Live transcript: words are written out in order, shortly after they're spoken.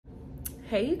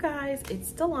Hey you guys,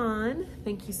 it's Delon.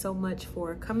 Thank you so much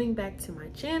for coming back to my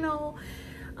channel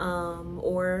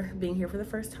or being here for the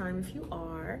first time if you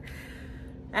are.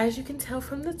 As you can tell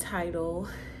from the title,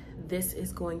 this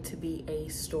is going to be a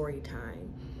story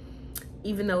time.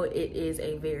 Even though it is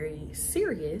a very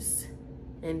serious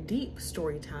and deep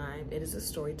story time, it is a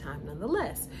story time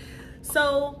nonetheless.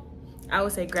 So I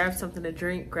would say grab something to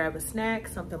drink, grab a snack,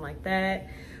 something like that,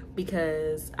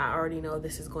 because I already know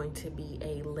this is going to be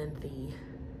a lengthy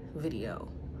video.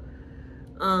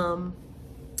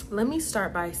 Let me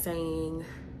start by saying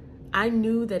I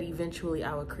knew that eventually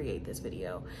I would create this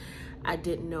video. I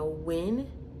didn't know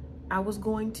when I was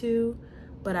going to,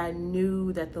 but I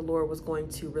knew that the Lord was going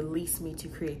to release me to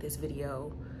create this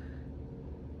video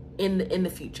in the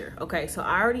future. Okay, so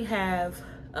I already have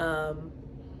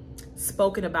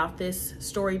spoken about this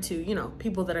story to, you know,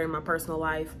 people that are in my personal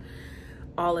life,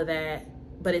 all of that,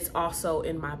 but it's also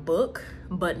in my book,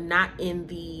 but not in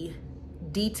the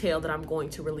detail that I'm going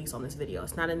to release on this video.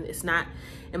 It's not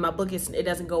in my book. It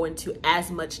doesn't go into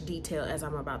as much detail as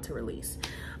I'm about to release.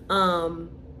 The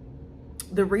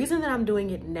reason that I'm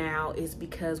doing it now is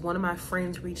because one of my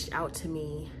friends reached out to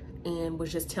me and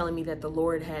was just telling me that the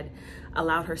Lord had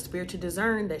allowed her spirit to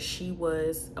discern that she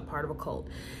was a part of a cult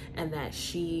and that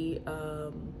she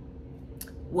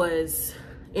was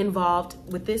involved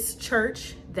with this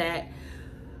church that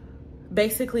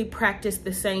basically practiced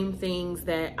the same things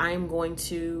that I'm going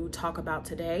to talk about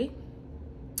today.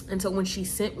 And so when she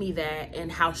sent me that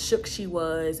and how shook she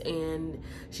was, and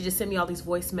she just sent me all these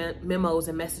voice memos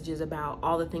and messages about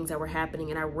all the things that were happening,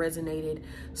 and I resonated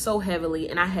so heavily.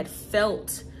 And I had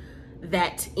felt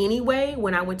that anyway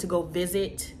when I went to go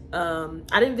visit. I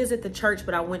didn't visit the church,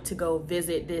 but I went to go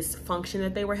visit this function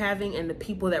that they were having, and the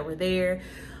people that were there,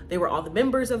 they were all the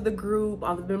members of the group,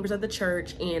 all the members of the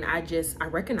church, and I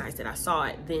recognized it. I saw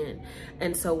it then.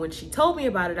 And so when she told me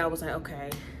about it, I was like, okay,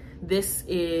 this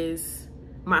is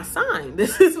my sign.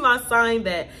 This is my sign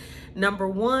that, number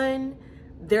one,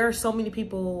 there are so many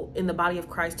people in the body of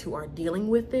Christ who are dealing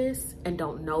with this and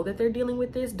don't know that they're dealing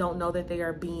with this, don't know that they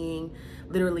are being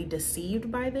literally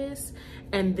deceived by this.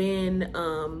 And then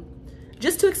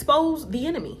just to expose the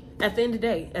enemy at the end of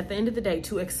the day,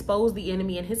 to expose the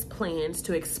enemy and his plans,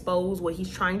 to expose what he's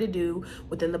trying to do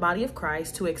within the body of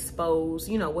Christ, to expose,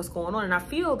 you know, what's going on. And I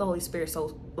feel the Holy Spirit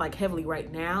so like heavily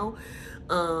right now,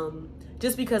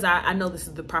 just because I know this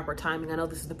is the proper timing. I know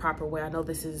this is the proper way. I know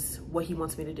this is what he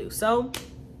wants me to do. So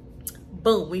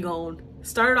boom, we gonna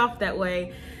start it off that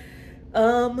way.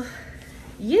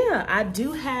 Yeah, I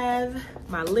do have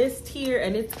my list here,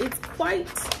 and it's quite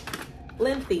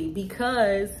lengthy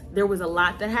because there was a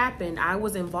lot that happened. I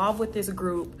was involved with this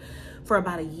group for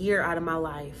about a year out of my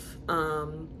life.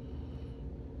 So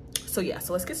yeah,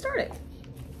 so let's get started.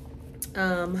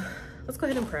 Let's go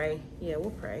ahead and pray. Yeah,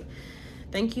 we'll pray.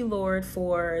 Thank you, Lord,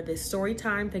 for this story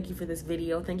time. Thank you for this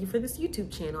video. Thank you for this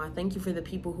YouTube channel. I thank you for the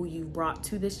people who you've brought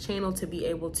to this channel to be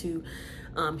able to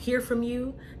hear from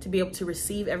you, to be able to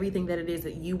receive everything that it is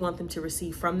that you want them to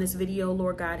receive from this video.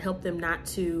 Lord God, help them not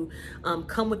to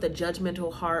come with a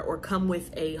judgmental heart or come with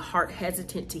a heart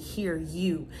hesitant to hear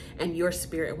you and your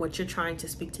spirit and what you're trying to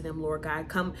speak to them, Lord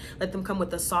God. Let them come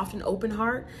with a soft and open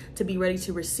heart to be ready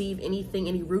to receive anything,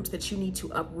 any roots that you need to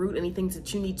uproot, any things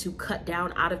that you need to cut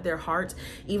down out of their hearts,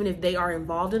 even if they are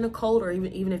involved in a cult or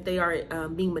even if they are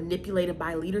being manipulated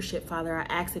by leadership. Father, I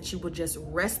ask that you would just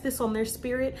rest this on their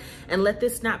spirit and let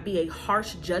this not be a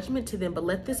harsh judgment to them, but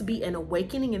let this be an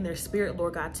awakening in their spirit,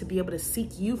 Lord God, to be able to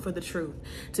seek you for the truth,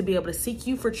 to be able to seek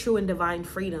you for true and divine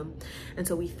freedom. And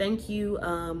so we thank you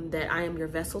that I am your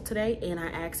vessel today, and I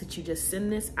ask that you just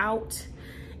send this out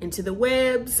into the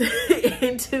webs,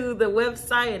 into the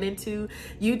website, and into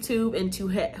YouTube, and to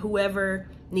whoever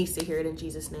needs to hear it, in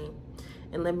Jesus' name.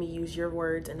 And let me use your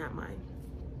words and not mine.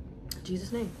 In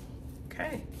Jesus' name.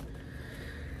 Okay.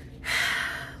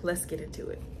 Let's get into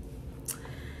it.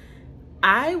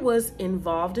 I was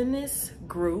involved in this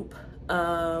group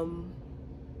for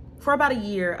about a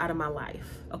year out of my life,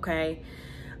 okay?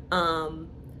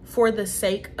 For the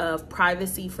sake of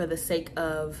privacy, for the sake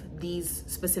of these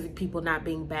specific people not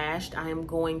being bashed, I am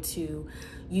going to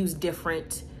use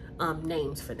different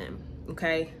names for them,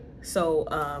 okay? So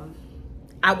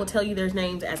I will tell you their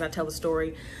names as I tell the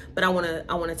story, but I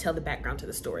wanna tell the background to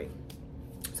the story.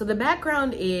 So the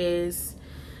background is,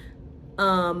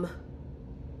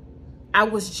 I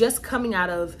was just coming out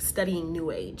of studying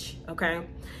New Age, okay?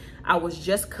 I was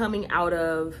just coming out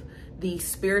of the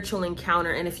spiritual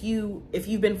encounter. And if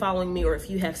you've been following me, or if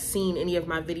you have seen any of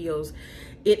my videos,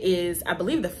 It is, I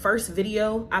believe, the first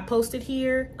video I posted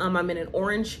here. I'm in an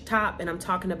orange top and I'm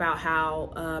talking about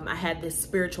how I had this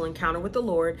spiritual encounter with the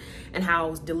Lord and how I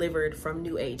was delivered from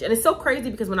New Age. And it's so crazy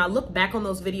because when I look back on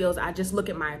those videos, I just look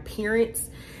at my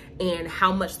appearance and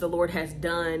how much the Lord has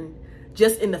done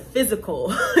just in the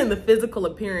physical, in the physical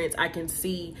appearance. I can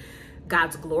see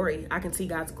God's glory. I can see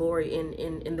God's glory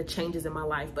in the changes in my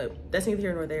life, but that's neither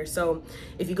here nor there. So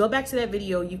if you go back to that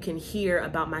video, you can hear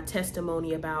about my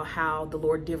testimony about how the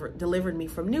Lord delivered me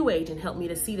from New Age and helped me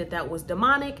to see that that was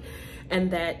demonic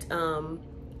and that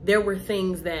there were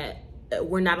things that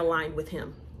were not aligned with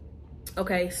him.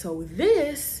 Okay, so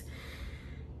this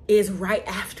is right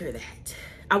after that.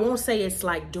 I won't say it's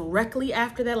like directly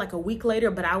after that, like a week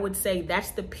later, but I would say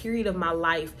that's the period of my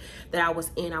life that I was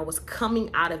in. I was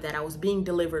coming out of that. I was being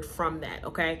delivered from that.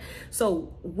 Okay.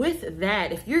 So with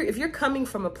that, if you're coming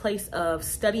from a place of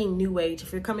studying New Age,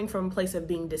 if you're coming from a place of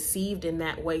being deceived in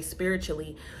that way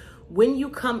spiritually, when you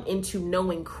come into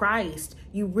knowing Christ,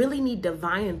 you really need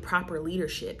divine and proper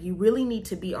leadership. You really need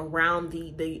to be around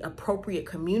the appropriate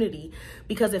community,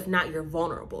 because if not, you're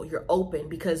vulnerable, you're open,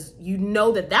 because you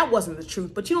know that that wasn't the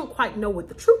truth, but you don't quite know what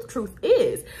the truth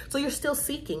is. So you're still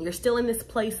seeking. You're still in this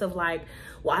place of like,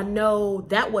 well, I know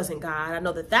that wasn't God. I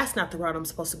know that that's not the route I'm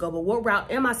supposed to go, but what route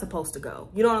am I supposed to go?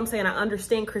 You know what I'm saying? I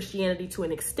understand Christianity to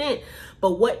an extent,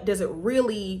 but what does it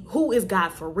really, who is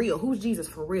God for real? Who's Jesus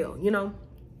for real? You know?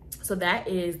 So that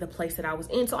is the place that I was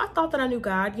in. So I thought that I knew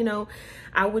God. You know,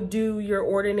 I would do your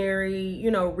ordinary,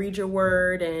 you know, read your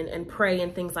word and pray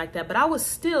and things like that. But I was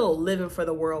still living for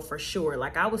the world for sure.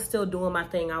 Like I was still doing my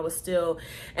thing. I was still,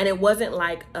 and it wasn't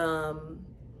like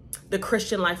the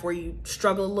Christian life where you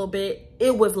struggle a little bit.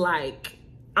 It was like,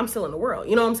 I'm still in the world.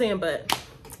 You know what I'm saying? But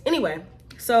anyway,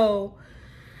 so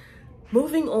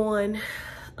moving on.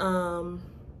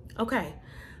 Okay.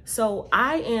 So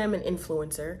I am an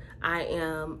influencer. I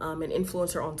am an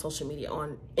influencer on social media,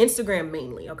 on Instagram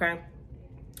mainly, okay?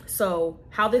 So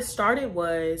how this started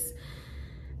was,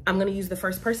 I'm going to use the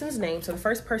first person's name. So the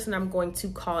first person I'm going to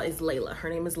call is Layla. Her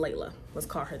name is Layla. Let's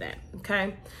call her that,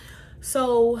 okay?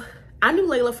 So I knew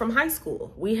Layla from high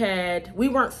school. We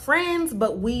weren't friends,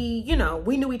 but we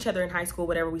knew each other in high school,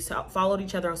 whatever. We followed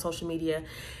each other on social media.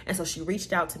 And so she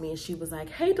reached out to me and she was like,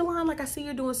 hey, Delon, like I see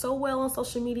you're doing so well on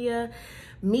social media.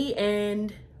 Me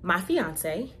and my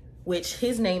fiance, which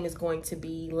his name is going to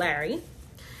be Larry.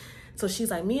 So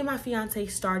she's like, me and my fiance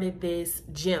started this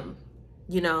gym,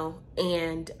 you know,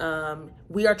 and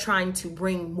we are trying to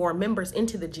bring more members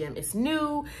into the gym. It's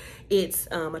new, it's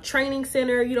a training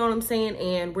center, you know what I'm saying?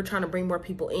 And we're trying to bring more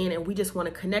people in, and we just want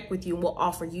to connect with you, and we'll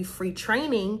offer you free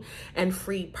training and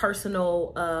free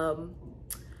personal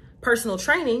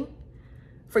training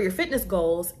for your fitness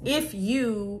goals if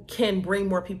you can bring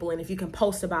more people in, if you can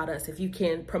post about us, if you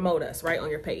can promote us right on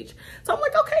your page. So I'm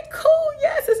like, okay, cool.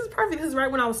 Yes, this is perfect. This is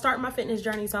right when I was starting my fitness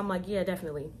journey. So I'm like, yeah,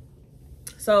 definitely.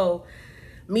 So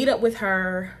meet up with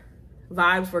her,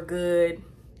 vibes were good.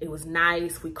 It was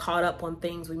nice. We caught up on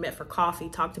things. We met for coffee,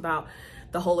 talked about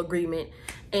the whole agreement,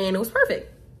 and it was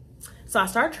perfect. So I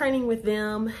started training with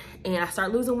them and I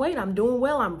started losing weight. I'm doing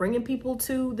well. I'm bringing people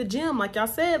to the gym. Like y'all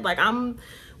said, like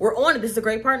we're on it. This is a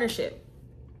great partnership.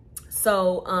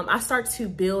 So I started to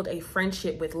build a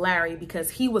friendship with Larry because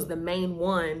he was the main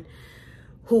one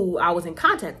who I was in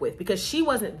contact with, because she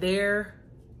wasn't there.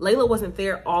 Layla wasn't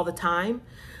there all the time.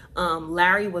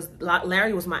 Larry was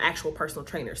my actual personal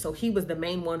trainer. So he was the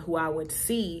main one who I would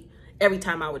see every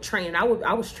time I would train. I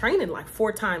was training like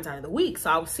 4 times out of the week. So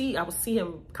I would see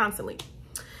him constantly.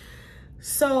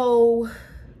 So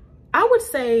I would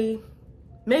say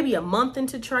maybe a month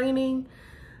into training,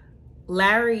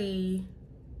 Larry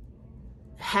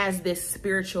has this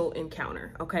spiritual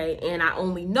encounter, okay? And I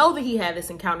only know that he had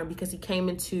this encounter because he came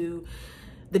into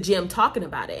the gym talking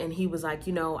about it. And he was like,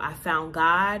 you know, I found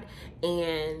God.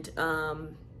 And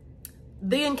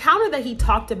the encounter that he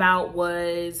talked about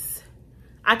was,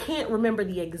 I can't remember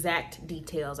the exact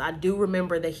details. I do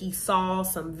remember that he saw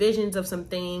some visions of some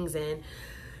things, and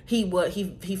he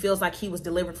feels like he was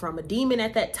delivered from a demon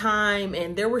at that time.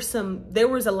 And there was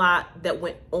a lot that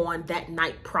went on that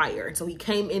night prior. And so he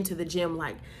came into the gym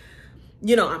like,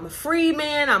 you know, I'm a free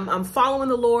man. I'm following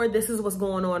the Lord. This is what's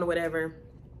going on or whatever.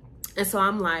 And so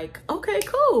I'm like, okay,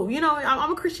 cool. You know,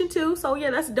 I'm a Christian too. So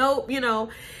yeah, that's dope, you know.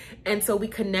 And so we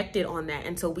connected on that.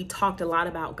 And so we talked a lot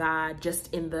about God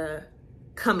just in the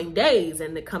coming days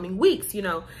and the coming weeks, you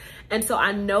know. And so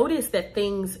I noticed that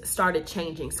things started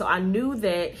changing. So I knew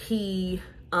that he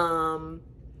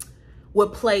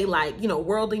would play like, you know,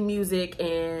 worldly music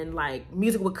and like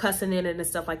music with cussing in it and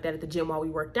stuff like that at the gym while we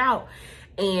worked out.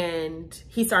 And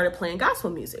he started playing gospel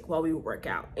music while we would work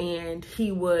out. And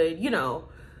he would, you know,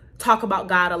 talk about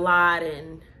God a lot,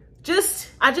 and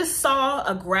I just saw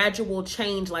a gradual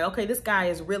change. Like, okay, this guy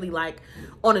is really like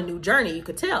on a new journey. You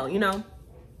could tell, you know?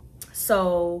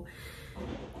 So,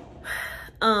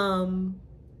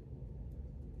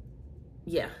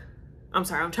 yeah, I'm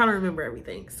sorry. I'm trying to remember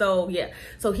everything. So yeah,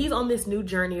 so he's on this new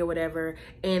journey or whatever.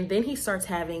 And then he starts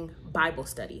having Bible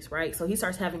studies, right? So he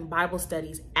starts having Bible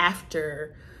studies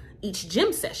after each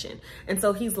gym session. And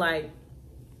so he's like,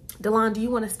 Delon, do you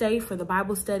want to stay for the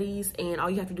Bible studies? And all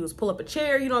you have to do is pull up a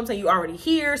chair. You know what I'm saying? You're already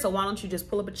here. So why don't you just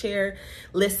pull up a chair,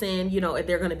 listen, you know, if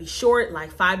they're going to be short,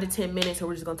 like 5 to 10 minutes, and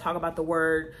we're just going to talk about the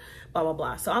word, blah, blah,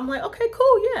 blah. So I'm like, okay,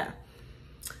 cool. Yeah.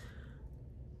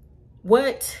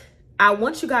 What I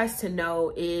want you guys to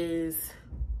know is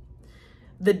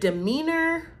the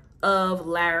demeanor of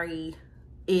Larry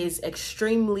is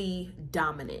extremely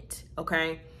dominant.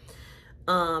 Okay.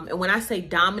 And when I say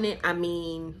dominant, I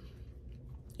mean,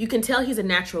 you can tell he's a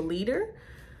natural leader,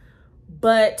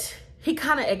 but he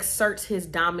kind of exerts his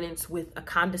dominance with a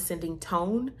condescending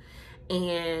tone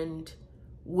and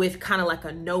with kind of like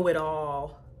a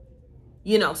know-it-all,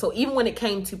 you know. So even when it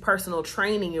came to personal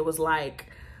training, it was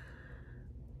like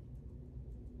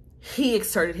he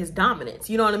exerted his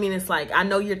dominance. You know what I mean? It's like, I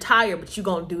know you're tired, but you're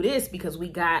going to do this because we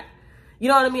got, you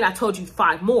know what I mean? I told you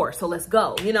 5 more, so let's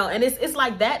go, you know? And it's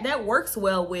like that works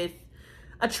well with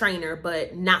a trainer,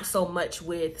 but not so much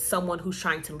with someone who's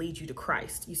trying to lead you to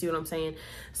Christ. You see what I'm saying?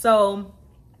 So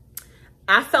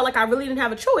I felt like I really didn't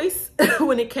have a choice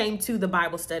when it came to the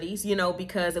Bible studies, you know,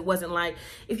 because it wasn't like,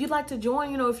 if you'd like to join,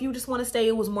 you know, if you just want to stay,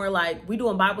 it was more like, we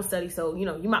doing Bible study. So, you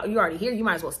know, you're already here, you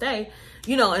might as well stay,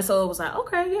 you know? And so it was like,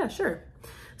 okay, yeah, sure.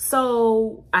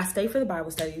 So I stayed for the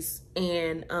Bible studies,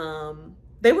 and,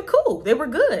 they were cool. They were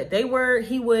good.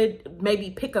 He would maybe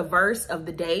pick a verse of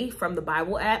the day from the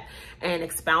Bible app and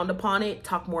expound upon it,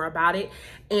 talk more about it.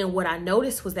 And what I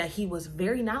noticed was that he was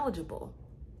very knowledgeable.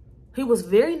 He was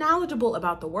very knowledgeable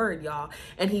about the word, y'all.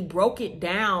 And he broke it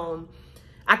down.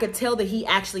 I could tell that he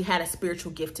actually had a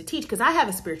spiritual gift to teach, because I have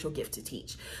a spiritual gift to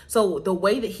teach. So the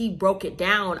way that he broke it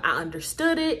down, I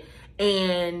understood it.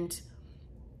 And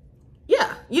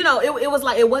yeah, you know, it was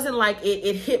like, it wasn't like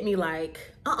it hit me like,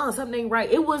 something ain't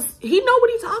right. It was, he know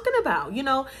what he's talking about, you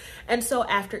know? And so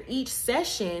after each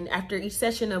session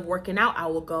of working out, I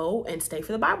will go and stay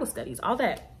for the Bible studies, all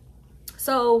that.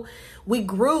 So we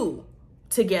grew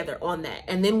together on that.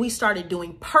 And then we started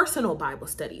doing personal Bible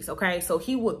studies. Okay. So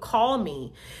he would call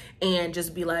me and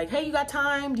just be like, hey, you got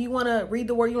time? Do you want to read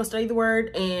the word? You want to study the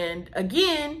word? And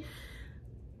again,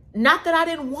 not that I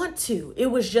didn't want to, it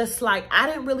was just like, I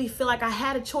didn't really feel like I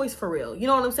had a choice for real. You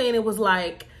know what I'm saying? It was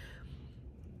like,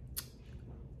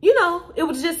 you know, it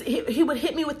was just, he would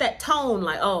hit me with that tone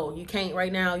like, oh, you can't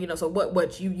right now, you know, so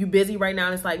what, you busy right now?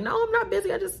 And it's like, no, I'm not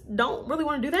busy. I just don't really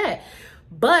want to do that.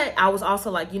 But I was also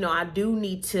like, you know, I do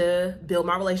need to build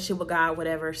my relationship with God,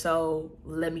 whatever. So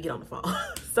let me get on the phone.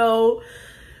 So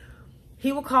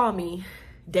he would call me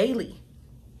daily.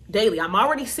 I'm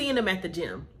already seeing him at the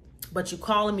gym, but you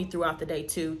calling me throughout the day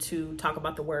too, to talk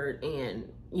about the word and,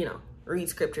 you know, read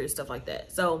scripture and stuff like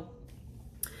that. So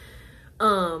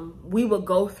we would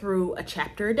go through a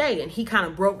chapter a day, and he kind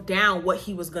of broke down what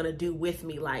he was going to do with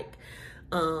me. Like,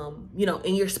 you know,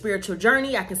 in your spiritual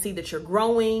journey, I can see that you're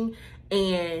growing,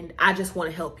 and I just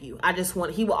want to help you.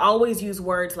 He will always use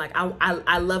words like,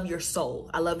 I love your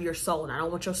soul. I love your soul. And I don't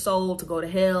want your soul to go to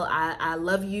hell. I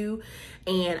love you,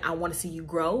 and I want to see you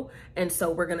grow. And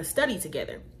so we're going to study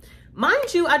together.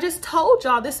 Mind you, I just told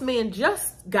y'all this man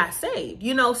just got saved,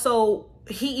 you know? So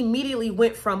he immediately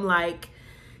went from like,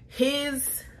 hold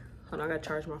on, I gotta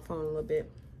charge my phone a little bit.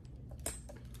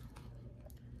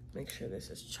 Make sure this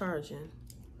is charging.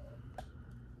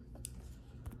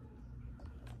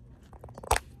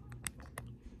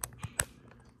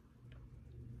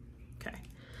 Okay.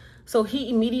 So he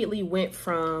immediately went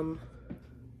from,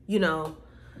 you know,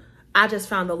 I just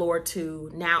found the Lord, to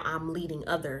now I'm leading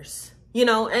others, you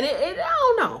know, and I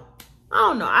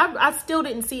don't know. I still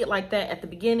didn't see it like that at the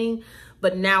beginning.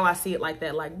 But now I see it like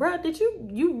that. Like, bruh, did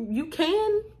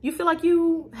you feel like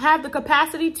you have the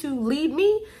capacity to lead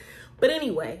me? But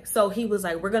anyway, so he was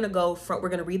like, we're going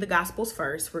to read the Gospels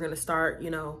first. We're going to start,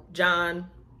 you know, John,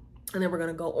 and then we're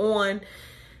going to go on,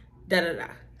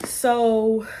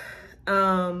 So,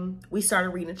 we started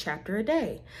reading a chapter a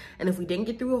day. And if we didn't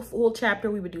get through a full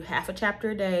chapter, we would do half a chapter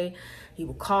a day. He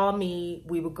would call me.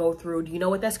 We would go through, do you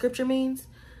know what that scripture means?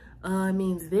 It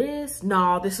means this.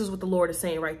 No, this is what the Lord is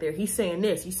saying right there. He's saying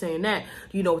this, he's saying that.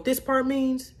 Do you know what this part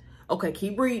means? Okay,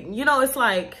 keep reading. You know, it's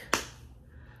like,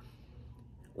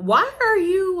 why are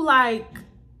you like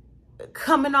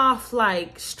coming off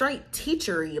like straight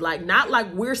teachery, like not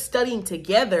like we're studying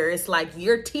together. It's like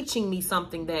you're teaching me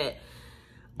something that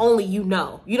only you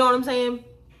know what I'm saying?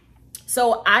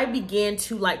 So I began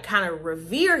to like kind of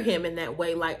revere him in that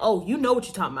way, like, oh, you know what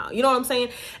you're talking about. You know what I'm saying?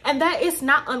 And that it's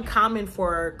not uncommon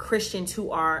for Christians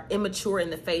who are immature in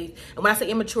the faith. And when I say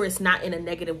immature, it's not in a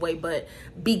negative way, but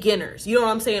beginners, you know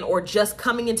what I'm saying? Or just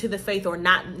coming into the faith, or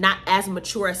not as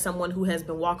mature as someone who has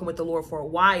been walking with the Lord for a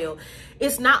while.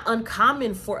 It's not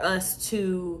uncommon for us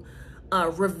to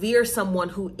revere someone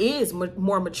who is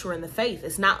more mature in the faith.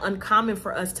 It's not uncommon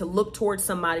for us to look towards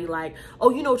somebody like,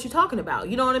 oh, you know what you're talking about.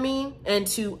 You know what I mean? And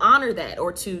to honor that,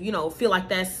 or to, you know, feel like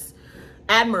that's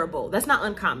admirable. That's not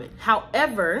uncommon.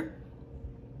 However,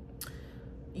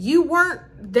 you weren't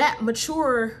that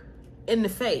mature in the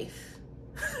faith.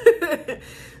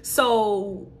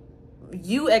 So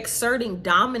you exerting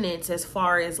dominance as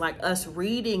far as like us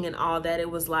reading and all that, it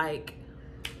was like,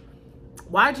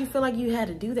 why'd you feel like you had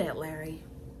to do that, Larry?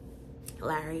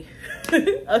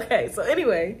 Okay, so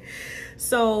anyway,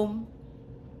 so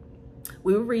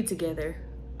we would read together,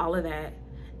 all of that.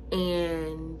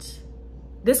 And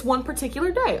this one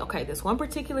particular day,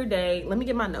 let me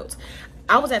get my notes.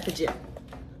 I was at the gym.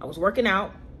 I was working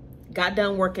out, got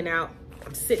done working out.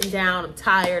 I'm sitting down, I'm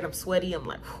tired, I'm sweaty. I'm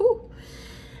like, whew.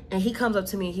 And he comes up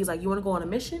to me and he's like, you want to go on a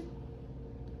mission?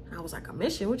 I was like, a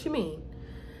mission? What you mean?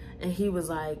 And he was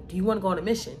like, do you want to go on a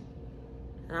mission?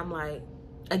 And I'm like,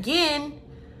 again,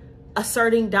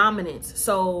 asserting dominance.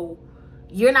 So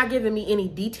you're not giving me any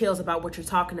details about what you're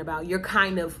talking about. You're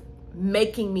kind of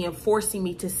making me and forcing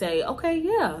me to say, okay,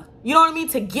 yeah. You know what I mean?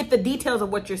 To get the details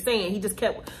of what you're saying. He just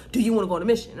kept, do you want to go on a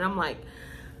mission? And I'm like,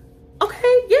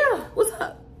 okay, yeah, what's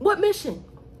up? What mission?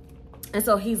 And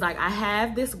so he's like, I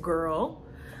have this girl.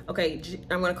 Okay,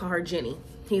 I'm going to call her Jenny.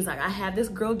 He's like, I have this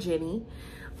girl, Jenny.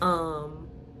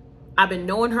 I've been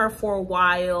knowing her for a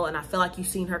while, and I feel like you've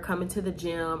seen her come into the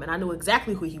gym, and I knew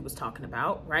exactly who he was talking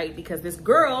about, right? Because this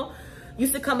girl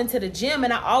used to come into the gym,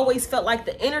 and I always felt like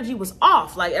the energy was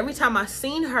off. Like every time I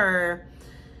seen her,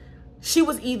 she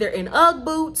was either in Ugg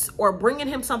boots or bringing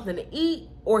him something to eat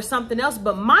or something else.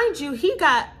 But mind you, he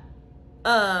has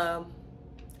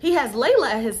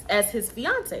Layla as his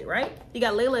fiance, right? He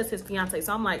got Layla as his fiance.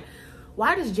 So I'm like,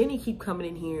 why does Jenny keep coming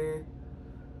in here?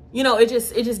 You know, it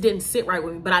just didn't sit right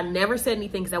with me, but I never said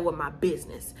anything because that wasn't my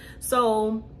business.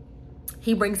 So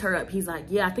he brings her up. He's like,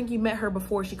 yeah, I think you met her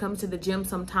before. She comes to the gym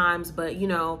sometimes, but you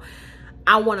know,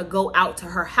 I want to go out to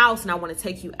her house and I want to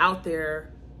take you out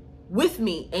there with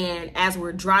me. And as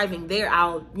we're driving there,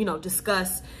 I'll, you know,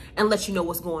 discuss and let you know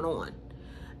what's going on.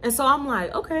 And so I'm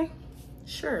like, okay,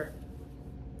 sure.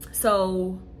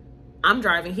 So I'm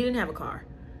driving. He didn't have a car.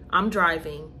 I'm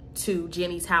driving to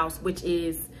Jenny's house, which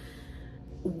is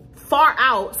far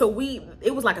out. So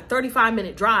it was like a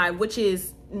 35-minute drive, which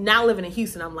is, now living in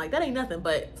Houston, I'm like, that ain't nothing.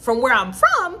 But from where I'm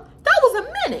from, that was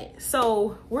a minute.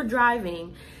 So we're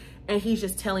driving and he's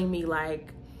just telling me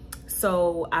like,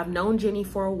 so I've known Jenny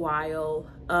for a while.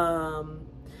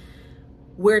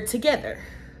 We're together.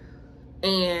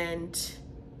 And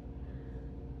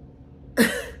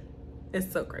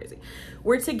it's so crazy.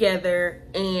 We're together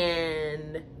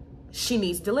and she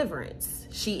needs deliverance.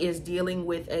 She is dealing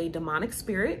with a demonic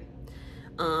spirit.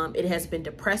 It has been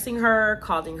depressing her,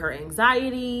 causing her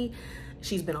anxiety.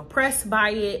 She's been oppressed by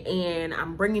it. And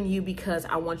I'm bringing you because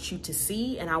I want you to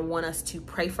see, and I want us to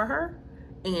pray for her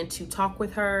and to talk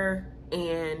with her.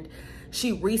 And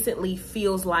she recently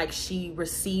feels like she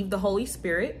received the Holy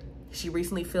Spirit. She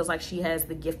recently feels like she has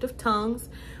the gift of tongues,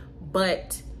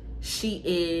 but she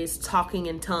is talking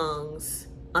in tongues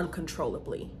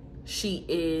uncontrollably. She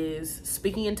is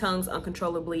speaking in tongues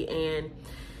uncontrollably, and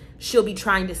she'll be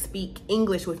trying to speak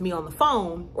English with me on the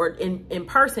phone or in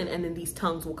person, and then these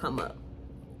tongues will come up.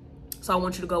 So I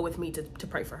want you to go with me to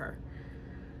pray for her.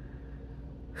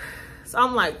 So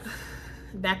I'm like,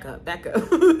 back up,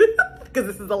 because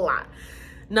this is a lot.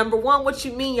 Number one, what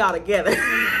you mean y'all together?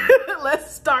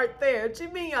 Let's start there. What you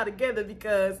mean y'all together?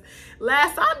 Because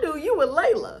last I knew, you were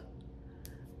Layla.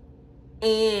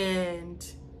 And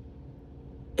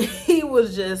he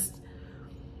was just,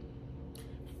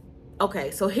 okay,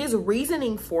 so his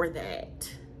reasoning for that,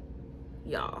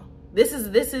 y'all, this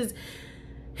is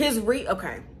his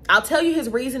okay, I'll tell you his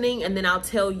reasoning, and then I'll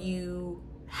tell you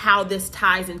how this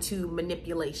ties into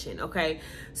manipulation, okay?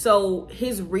 So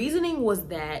his reasoning was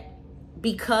that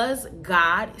because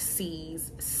God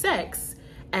sees sex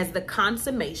as the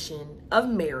consummation of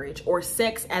marriage, or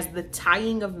sex as the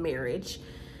tying of marriage,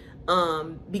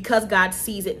 because God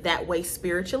sees it that way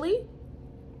spiritually,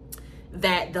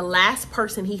 that the last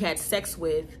person he had sex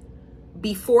with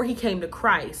before he came to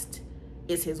Christ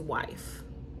is his wife.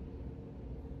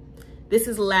 This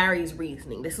is Larry's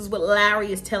reasoning. This is what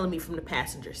Larry is telling me from the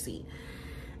passenger seat.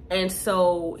 And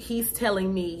so he's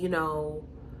telling me, you know,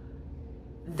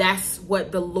 that's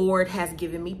what the Lord has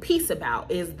given me peace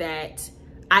about, is that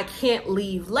I can't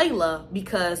leave Layla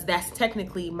because that's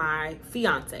technically my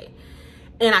fiance.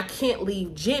 And I can't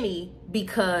leave Jenny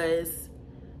because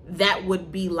that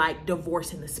would be like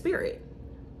divorce in the spirit.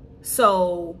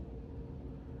 So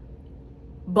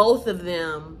both of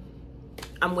them,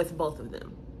 I'm with both of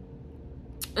them.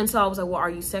 And so I was like, well, are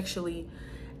you sexually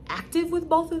active with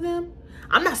both of them?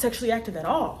 I'm not sexually active at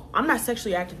all. I'm not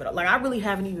sexually active at all. Like, I really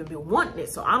haven't even been wanting it.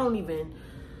 So I don't even.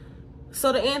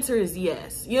 So the answer is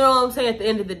yes. You know what I'm saying? At the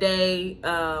end of the day,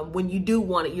 when you do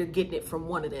want it, you're getting it from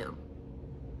one of them.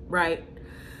 Right?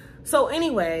 So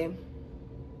anyway,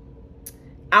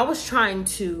 I was trying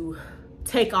to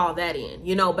take all that in,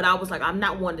 you know, but I was like, I'm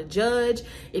not one to judge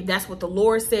if that's what the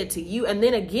Lord said to you. And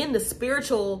then again, the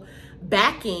spiritual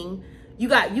backing, you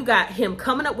got him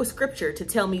coming up with scripture to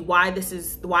tell me why this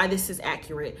is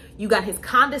accurate. You got his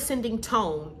condescending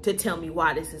tone to tell me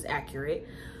why this is accurate.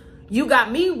 You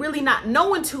got me really not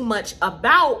knowing too much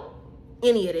about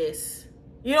any of this.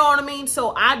 You know what I mean?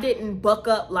 So I didn't buck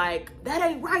up like, that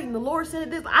ain't right, and the Lord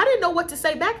said this. I didn't know what to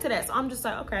say back to that. So I'm just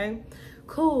like, okay,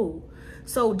 cool.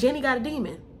 So Jenny got a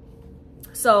demon.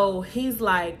 So he's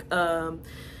like,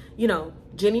 you know,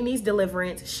 Jenny needs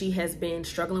deliverance. She has been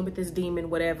struggling with this demon,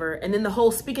 whatever. And then the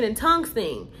whole speaking in tongues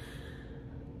thing.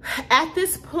 At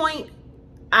this point,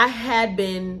 I had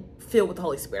been filled with the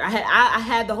Holy Spirit. I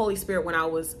had the Holy Spirit when I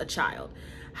was a child.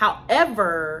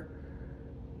 However,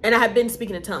 and I had been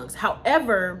speaking in tongues.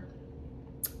 However,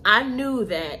 I knew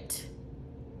that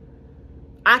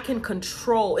I can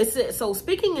control. So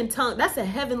speaking in tongues, that's a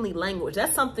heavenly language.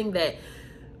 That's something that,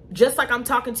 just like I'm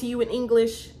talking to you in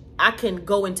English, I can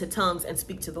go into tongues and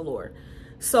speak to the Lord.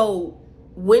 So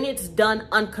when it's done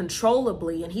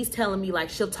uncontrollably, and he's telling me like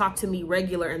she'll talk to me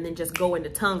regular and then just go into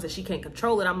tongues and she can't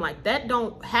control it, I'm like, that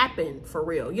don't happen for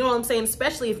real. You know what I'm saying?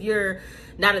 Especially if you're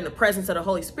not in the presence of the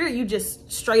Holy Spirit, you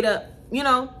just straight up, you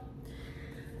know.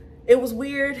 It was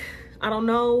weird. I don't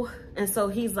know. And so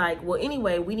he's like, well,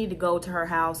 anyway, we need to go to her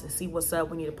house and see what's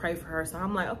up. We need to pray for her. So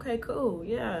I'm like, okay, cool.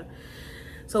 Yeah.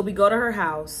 So we go to her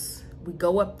house. We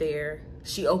go up there.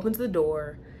 She opens the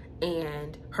door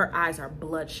and her eyes are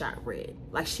bloodshot red.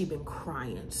 Like she been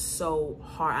crying so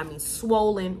hard. I mean,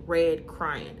 swollen, red,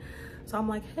 crying. So I'm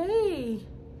like, hey.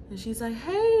 And she's like,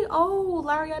 hey, oh,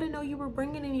 Larry, I didn't know you were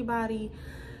bringing anybody.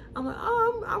 I'm like,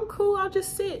 oh, I'm cool. I'll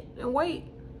just sit and wait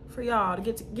for y'all to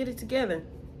get it together.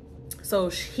 So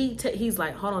he's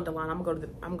like, hold on, Delon, I'm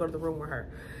gonna go to the room with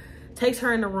her. Takes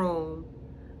her in the room.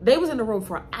 They was in the room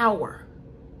for an hour.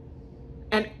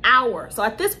 An hour. So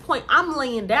at this point, I'm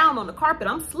laying down on the carpet.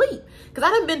 I'm asleep because I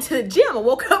done been to the gym. I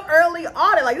woke up early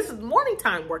on it. Like, this is morning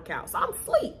time workout. So I'm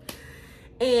asleep.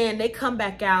 And they come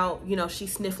back out. You know,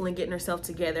 she's sniffling, getting herself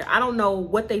together. I don't know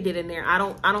what they did in there. I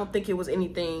don't think it was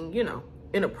anything, you know,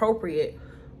 inappropriate.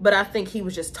 But I think he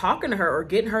was just talking to her or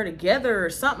getting her together or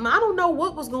something. I don't know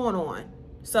what was going on.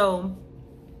 So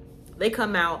they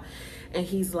come out and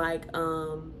he's like,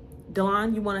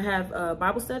 Delon, you want to have a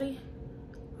Bible study?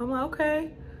 I'm like,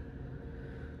 okay.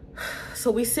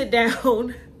 So we sit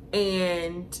down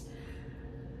and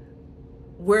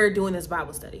we're doing this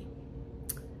Bible study.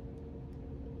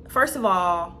 First of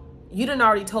all, you done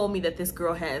already told me that this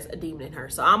girl has a demon in her.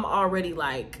 So I'm already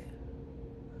like,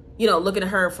 you know, looking at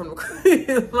her from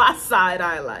my side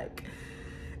eye, like.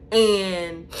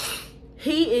 And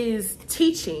he is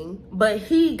teaching, but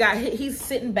he's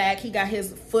sitting back. He got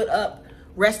his foot up,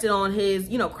 rested on his,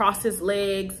 you know, crossed his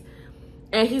legs.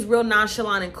 And he's real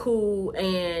nonchalant and cool.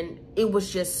 And it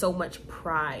was just so much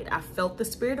pride. I felt the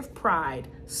spirit of pride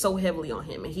so heavily on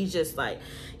him. And he's just like,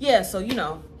 yeah, so, you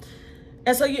know.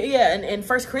 And so, yeah, and in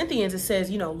 1 Corinthians, it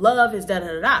says, you know, love is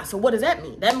da-da-da-da. So what does that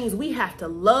mean? That means we have to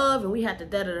love and we have to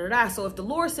da-da-da-da. So if the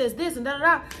Lord says this and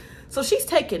da-da-da. So she's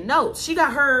taking notes. She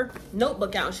got her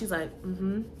notebook out and she's like,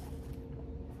 mm-hmm.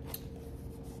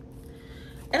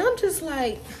 And I'm just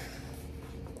like,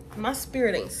 my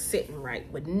spirit ain't sitting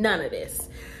right with none of this.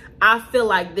 I feel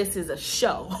like this is a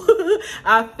show.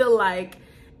 I feel like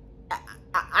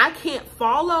I can't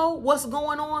follow what's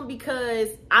going on because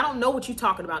I don't know what you're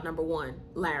talking about, number one,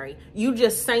 Larry. You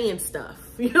just saying stuff.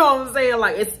 You know what I'm saying?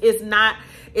 Like,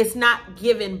 it's not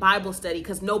giving Bible study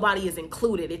because nobody is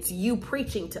included. It's you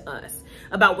preaching to us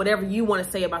about whatever you want to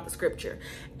say about the scripture.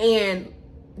 And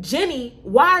Jenny,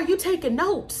 why are you taking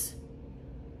notes?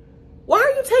 Why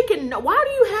are you taking, why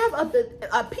do you have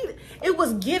a piece? It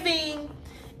was giving,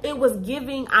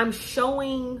 I'm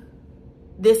showing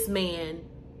this man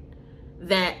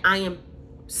that I am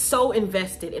so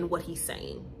invested in what he's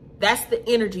saying. That's the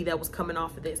energy that was coming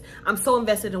off of this. I'm so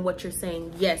invested in what you're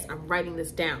saying. Yes, I'm writing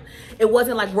this down. It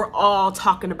wasn't like we're all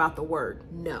talking about the word.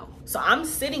 No. So I'm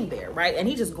sitting there, right? And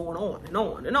he's just going on and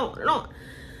on and on and on.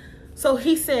 So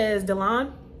he says,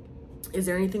 Delon, is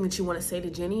there anything that you want to say to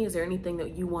Jenny? Is there anything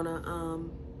that you want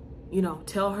to,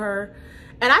 tell her?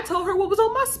 And I told her what was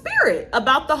on my spirit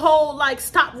about the whole, like,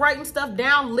 stop writing stuff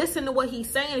down. Listen to what he's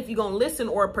saying if you're going to listen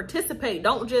or participate.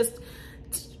 Don't just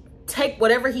take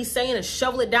whatever he's saying and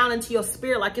shovel it down into your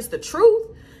spirit like it's the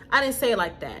truth. I didn't say it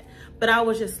like that. But I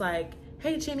was just like,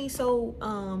 hey, Jenny, so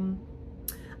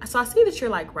I see that you're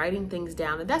like writing things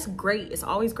down, and that's great. It's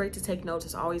always great to take notes.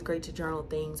 It's always great to journal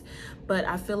things. But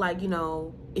I feel like,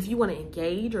 if you want to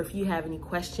engage, or if you have any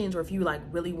questions, or if you like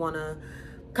really want to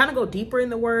kind of go deeper in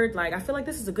the word, like, I feel like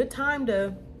this is a good time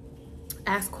to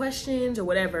ask questions or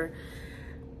whatever.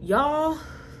 Y'all,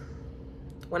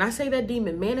 when I say that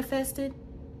demon manifested,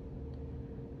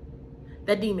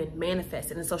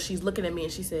 and so she's looking at me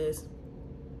and she says,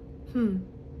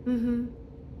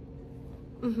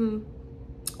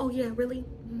 oh yeah, really?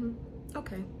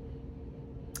 Okay.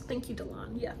 Thank you,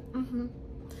 Delon. Yeah.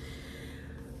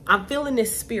 I'm feeling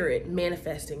this spirit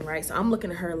manifesting, right? So I'm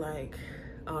looking at her like,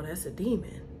 oh, that's a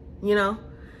demon, and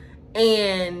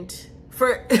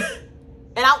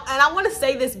I want to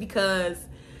say this because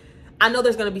I know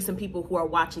there's going to be some people who are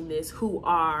watching this who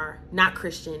are not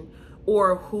Christian,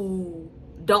 or who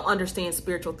don't understand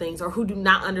spiritual things, or who do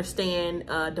not understand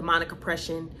demonic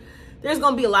oppression. There's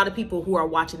going to be a lot of people who are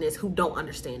watching this who don't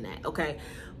understand that, okay?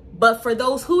 But for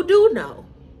those who do know,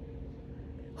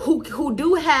 who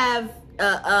do have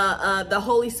the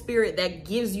Holy Spirit that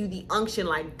gives you the unction,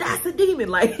 like, that's a demon,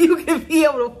 like, you can be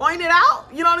able to point it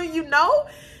out,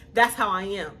 that's how I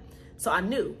am. So I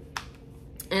knew.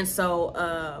 And so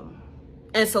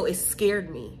it scared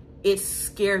me. It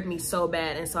scared me so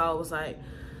bad. And so I was like,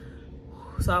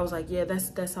 yeah,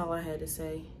 that's all I had to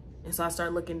say. And so I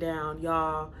started looking down,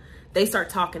 y'all. They start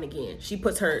talking again. She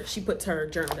puts her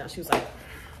journal down. She was like,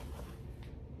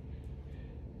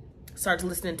 starts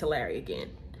listening to Larry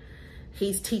again.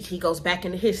 He goes back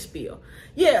into his spiel.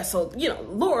 Yeah, so,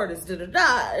 Lord is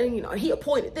da-da-da, and, he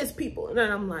appointed this people. And then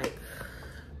I'm like,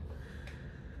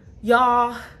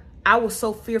 y'all, I was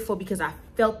so fearful because I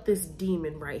felt this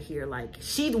demon right here. Like,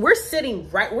 we're sitting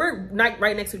we're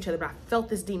right next to each other, but I felt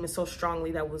this demon so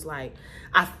strongly that was like,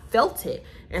 I felt it.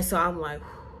 And so I'm like,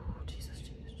 Jesus.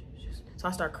 So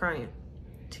I start crying.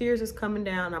 Tears is coming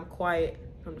down. I'm quiet.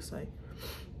 I'm just like,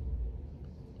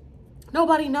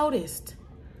 nobody noticed.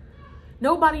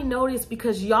 Nobody noticed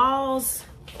because y'all's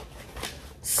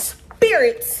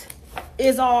spirits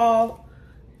is all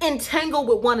entangled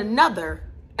with one another,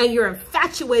 and you're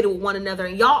infatuated with one another,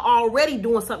 and y'all already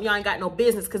doing something y'all ain't got no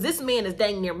business, because this man is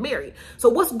dang near married. So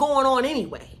what's going on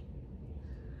anyway?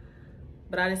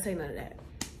 But I didn't say none of that.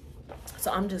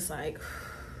 So I'm just like,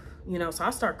 so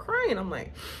I start crying. I'm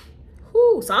like,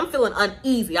 whoo. So I'm feeling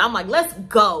uneasy. I'm like, let's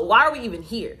go. Why are we even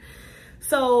here?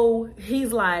 So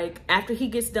he's like, after he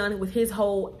gets done with his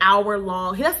whole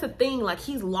hour-long, that's the thing, like,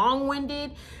 he's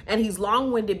long-winded, and he's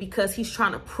long-winded because he's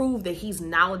trying to prove that he's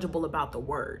knowledgeable about the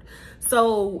word.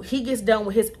 So he gets done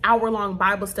with his hour-long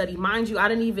Bible study. Mind you, I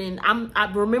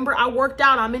remember I worked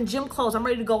out, I'm in gym clothes, I'm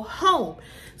ready to go home.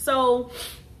 So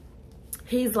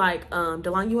he's like,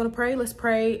 Delon, you want to pray? Let's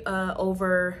pray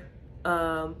over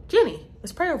Jenny.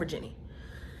 Let's pray over Jenny.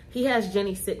 He has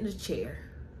Jenny sit in the chair,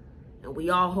 and we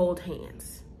all hold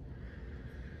hands.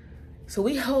 So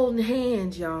we holding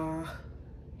hands, y'all.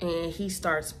 And he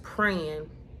starts praying.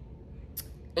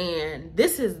 And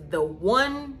this is the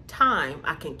one time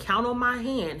I can count on my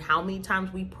hand how many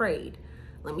times we prayed.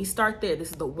 Let me start there. This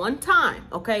is the one time,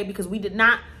 okay? Because we did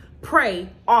not pray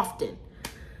often.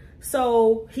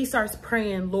 So he starts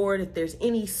praying, Lord, if there's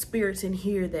any spirits in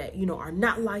here that, are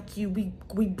not like you,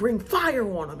 we bring fire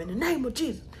on them in the name of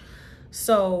Jesus.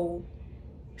 So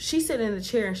she's sitting in the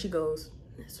chair and she goes,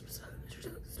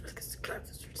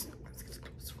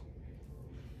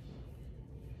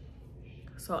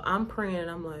 so I'm praying and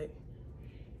I'm like,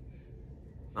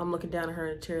 I'm looking down at her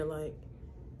in the chair like,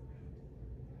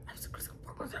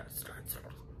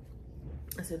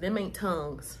 I said, them ain't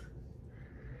tongues.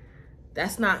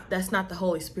 That's not the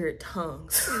Holy Spirit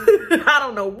tongues. I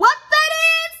don't know what that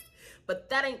is, but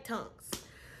that ain't tongues.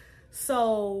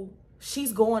 So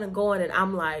she's going and going, and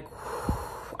I'm like,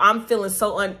 I'm feeling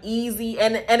so uneasy.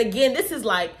 And again, this is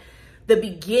like the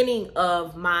beginning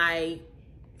of my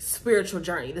spiritual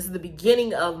journey. This is the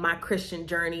beginning of my Christian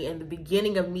journey and the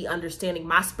beginning of me understanding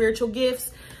my spiritual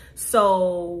gifts.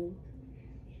 So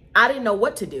I didn't know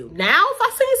what to do. Now, if I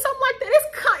say something like that,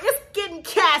 it's getting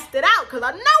casted out because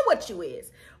I know what you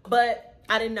is. But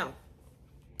I didn't know.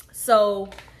 So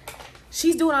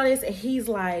she's doing all this and he's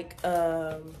like,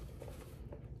 yeah,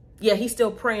 he's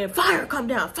still praying, fire, come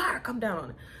down on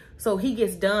it. So he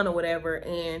gets done or whatever,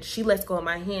 and she lets go of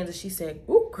my hands, and she said,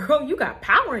 ooh, girl, you got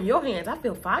power in your hands. I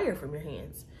feel fire from your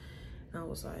hands. And I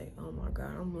was like, oh my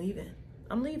God, I'm leaving.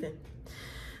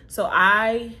 So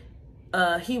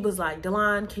he was like,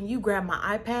 Delon, can you grab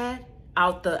my iPad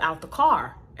out the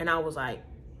car? And I was like,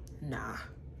 nah.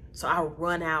 So I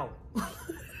run out,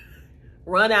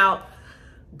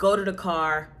 go to the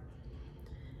car,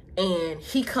 and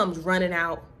he comes running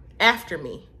out after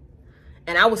me.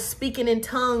 And I was speaking in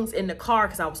tongues in the car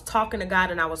because I was talking to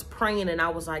God and I was praying, and I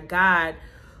was like, God,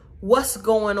 what's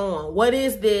going on? What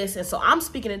is this? And so I'm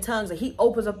speaking in tongues, and he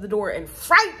opens up the door and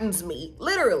frightens me,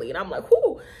 literally. And I'm like,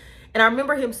 whoo. And I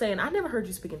remember him saying, I never heard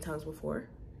you speak in tongues before.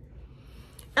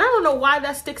 And I don't know why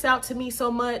that sticks out to me so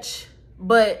much,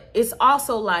 but it's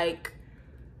also like,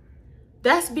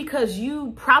 that's because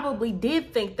you probably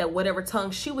did think that whatever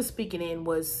tongue she was speaking in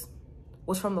was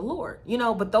from the Lord, you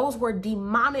know, but those were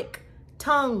demonic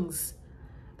tongues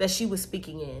that she was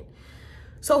speaking in.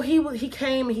 So he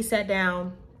came and he sat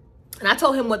down, and I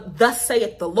told him what thus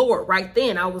saith the Lord right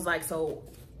then. I was like, so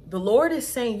the Lord is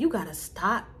saying, you got to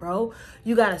stop, bro.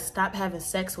 You got to stop having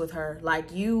sex with her.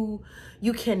 Like you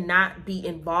cannot be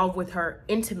involved with her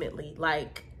intimately.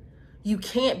 Like you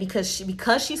can't, because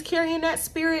she's carrying that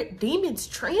spirit. Demons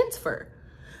transfer.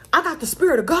 I got the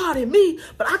spirit of God in me,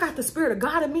 but I got the spirit of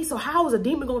God in me. So how is a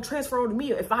demon going to transfer over to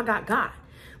me if I got God?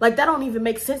 Like, that don't even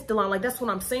make sense, Delon. Like, that's what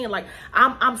I'm saying. Like,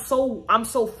 I'm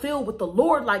so filled with the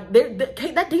Lord. Like,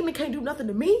 that demon can't do nothing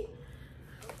to me.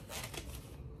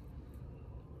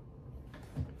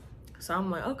 So I'm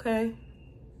like, okay.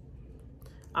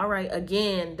 All right.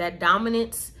 Again, that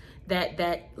dominance,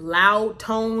 that loud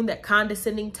tone, that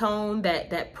condescending tone,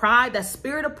 that pride, that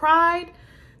spirit of pride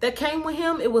that came with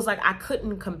him. It was like, I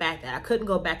couldn't combat that. I couldn't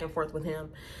go back and forth with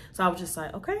him. So I was just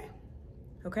like, okay,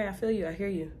 I feel you. I hear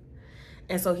you.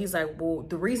 And so he's like, well,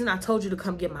 the reason I told you to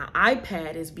come get my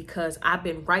iPad is because I've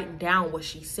been writing down what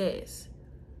she says.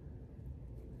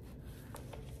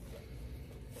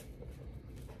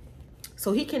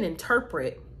 So he can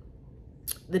interpret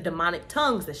the demonic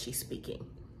tongues that she's speaking,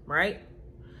 right?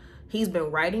 He's been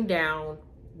writing down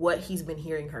what he's been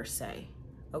hearing her say,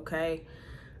 okay?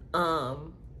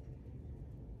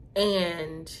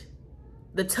 And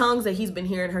the tongues that he's been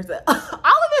hearing her say, all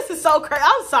of this is so crazy.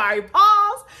 I'm sorry,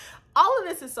 pause. All of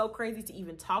this is so crazy to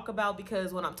even talk about,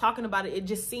 because when I'm talking about it, it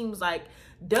just seems like,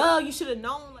 duh, you should have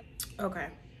known. Okay.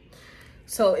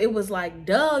 So it was like,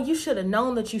 duh, you should have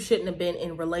known that you shouldn't have been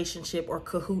in relationship or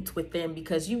cahoots with them,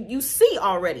 because you see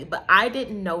already, but I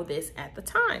didn't know this at the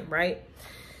time, right?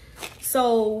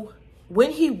 So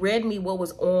when he read me what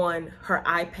was on her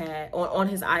iPad, on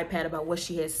his iPad about what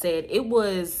she had said, it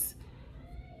was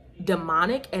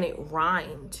demonic and it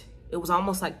rhymed. It was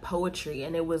almost like poetry,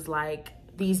 and it was like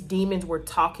these demons were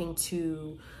talking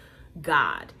to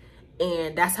God.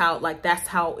 And that's how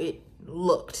it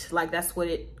looked. Like, that's what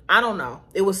I don't know.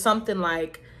 It was something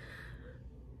like,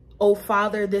 oh,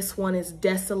 Father, this one is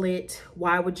desolate.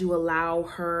 Why would you allow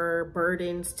her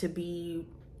burdens to be,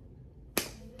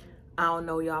 I don't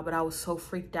know, y'all, but I was so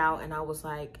freaked out, and I was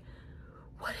like,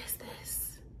 what is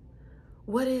this?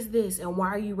 What is this? And why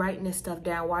are you writing this stuff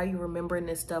down? Why are you remembering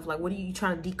this stuff? Like, what are you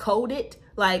trying to decode it?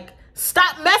 Like,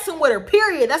 stop messing with her,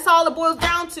 period. That's all it boils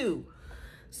down to.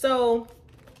 So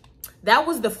that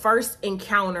was the first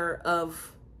encounter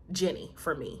of Jenny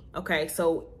for me. Okay.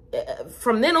 So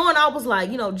from then on, I was like,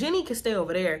 you know, Jenny can stay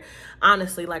over there.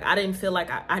 Honestly, like, I didn't feel like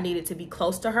I needed to be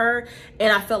close to her.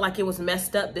 And I felt like it was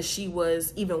messed up that she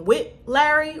was even with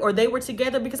Larry, or they were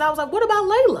together, because I was like, what about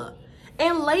Layla?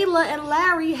 And Layla and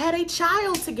Larry had a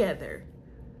child together.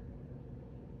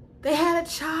 They had a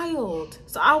child.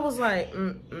 So I was like,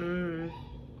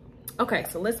 Okay,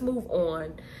 so let's move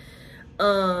on.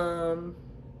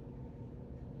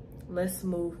 Let's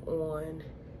move on.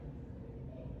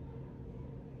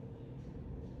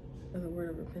 There's a word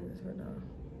of repentance right now.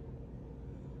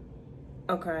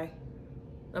 Okay.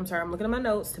 I'm sorry, I'm looking at my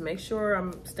notes to make sure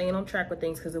I'm staying on track with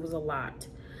things, because it was a lot.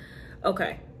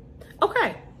 Okay.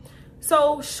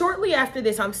 So shortly after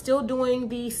this, I'm still doing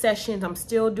the sessions. I'm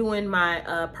still doing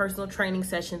my personal training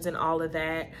sessions and all of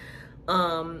that.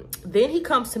 Then he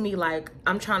comes to me like,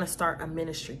 I'm trying to start a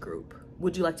ministry group.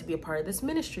 Would you like to be a part of this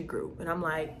ministry group? And I'm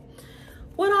like,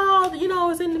 what all, you know,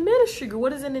 is in the ministry group?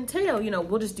 What does it entail? You know,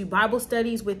 we'll just do Bible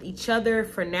studies with each other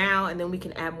for now, and then we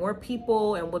can add more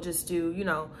people, and we'll just do, you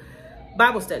know,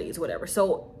 Bible studies, whatever.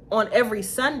 So on every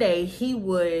Sunday, he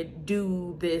would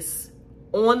do this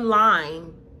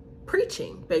online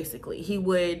preaching. Basically, he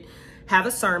would have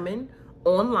a sermon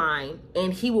online,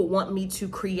 and he would want me to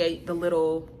create the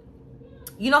little,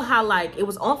 you know how like it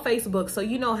was on Facebook. So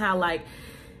you know how like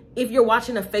if you're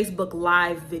watching a Facebook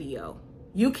live video,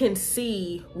 you can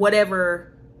see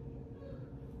whatever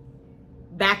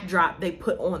backdrop they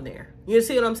put on there. You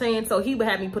see what I'm saying? So he would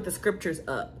have me put the scriptures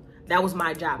up. That was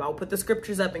my job. I would put the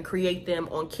scriptures up and create them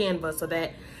on Canva so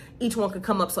that each one could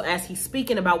come up. So as he's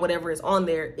speaking about whatever is on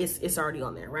there, it's already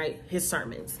on there, right? His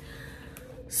sermons.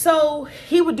 So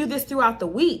he would do this throughout the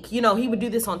week. You know, he would do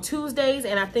this on Tuesdays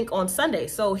and I think on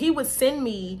Sundays. So he would send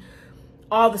me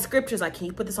all the scriptures. Like, can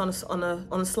you put this on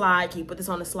the slide? Can you put this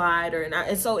on the slide?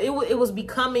 And so it was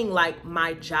becoming like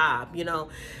my job, you know?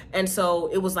 And so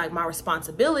it was like my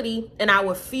responsibility, and I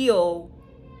would feel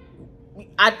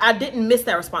I didn't miss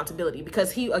that responsibility,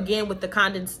 because he, again, with the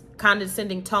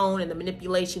condescending tone and the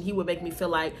manipulation, he would make me feel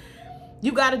like,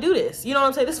 you got to do this. You know what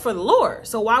I'm saying? This is for the Lord.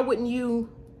 So why wouldn't you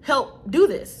help do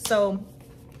this? So,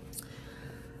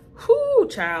 whoo,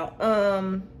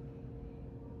 child.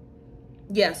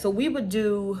 Yeah, so we would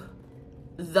do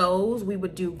those. We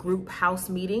would do group house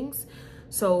meetings.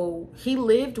 So he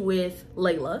lived with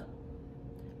Layla,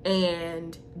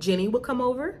 and Jenny would come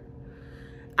over.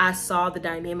 I saw the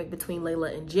dynamic between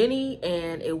Layla and Jenny,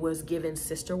 and it was giving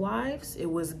sister wives.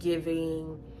 It was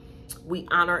giving, we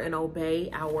honor and obey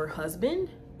our husband.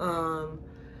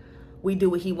 We do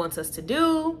what he wants us to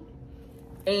do.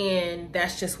 And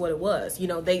that's just what it was. You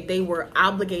know, they were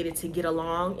obligated to get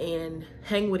along and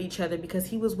hang with each other because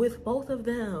he was with both of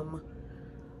them.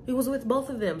 He was with both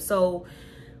of them. So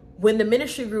when the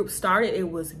ministry group started,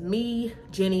 it was me,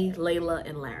 Jenny, Layla,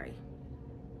 and Larry.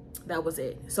 That was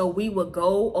it. So we would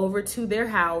go over to their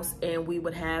house and we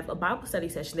would have a Bible study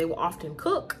session. They would often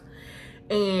cook,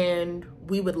 and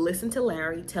we would listen to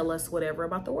Larry tell us whatever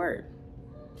about the word.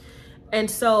 And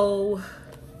so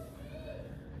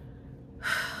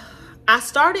I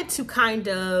started to kind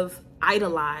of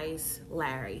idolize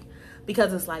Larry,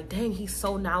 because it's like, dang, he's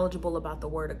so knowledgeable about the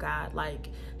word of God. Like,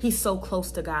 he's so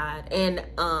close to God. And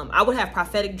I would have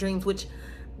prophetic dreams, which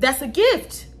that's a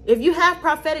gift. If you have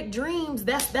prophetic dreams,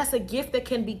 that's a gift that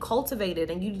can be cultivated,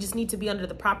 and you just need to be under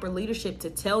the proper leadership to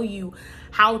tell you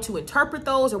how to interpret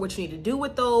those, or what you need to do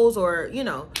with those, or, you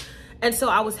know. And so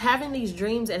I was having these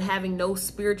dreams and having no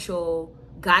spiritual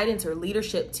guidance or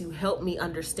leadership to help me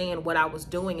understand what I was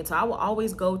doing. And so I would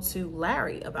always go to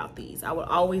Larry about these. I would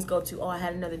always go to, oh, I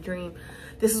had another dream.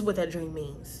 This is what that dream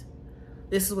means.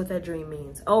 This is what that dream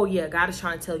means. Oh yeah, God is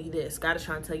trying to tell you this. God is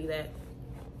trying to tell you that.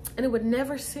 And it would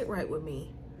never sit right with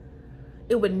me.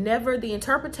 It would never, the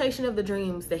interpretation of the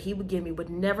dreams that he would give me would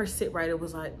never sit right. It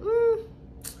was like,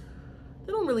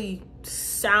 they don't really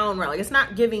sound right. Like, it's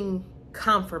not giving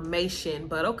confirmation,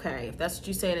 but okay, if that's what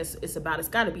you're saying it's about, it's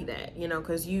got to be that, you know,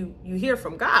 because you hear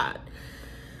from God.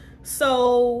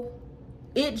 So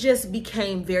it just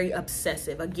became very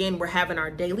obsessive. Again, we're having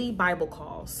our daily Bible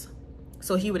calls,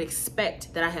 so he would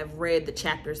expect that I have read the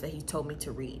chapters that he told me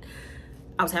to read.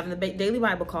 I was having the daily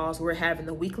Bible calls. We were having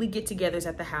the weekly get-togethers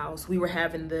at the house. We were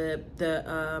having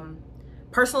the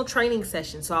personal training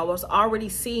session. So I was already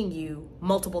seeing you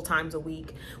multiple times a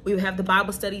week. We would have the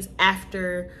Bible studies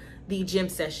after the gym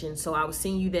session. So I was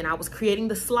seeing you then. I was creating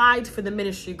the slides for the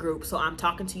ministry group. So I'm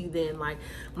talking to you then. Like,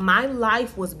 my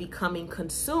life was becoming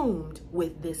consumed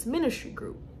with this ministry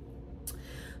group.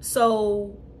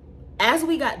 So as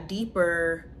we got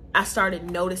deeper, I started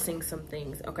noticing some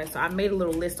things. Okay, so I made a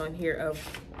little list on here of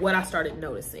what I started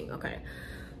noticing. Okay,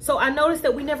 so I noticed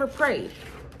that we never prayed.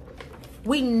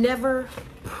 We never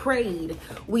prayed.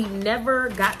 We never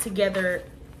got together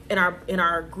in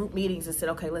our group meetings and said,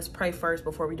 okay, let's pray first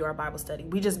before we do our Bible study.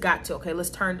 We just got to, okay, let's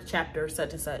turn to chapter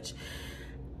such and such.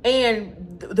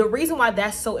 And the reason why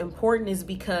that's so important is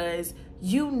because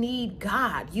you need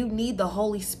God. You need the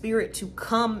Holy Spirit to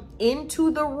come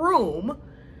into the room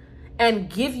and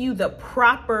give you the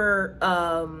proper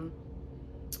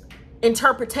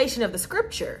interpretation of the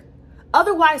scripture.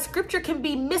 Otherwise, scripture can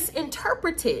be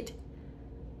misinterpreted.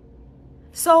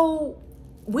 So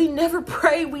we never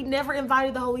prayed. We never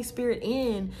invited the Holy Spirit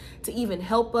in to even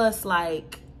help us.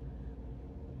 Like,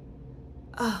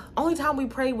 only time we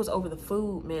prayed was over the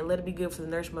food, man. Let it be good for the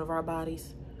nourishment of our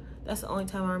bodies. That's the only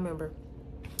time I remember.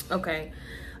 Okay.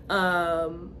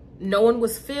 No one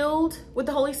was filled with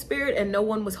the Holy Spirit, and no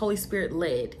one was Holy Spirit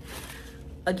led.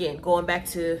 Again, going back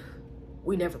to,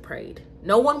 we never prayed.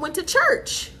 No one went to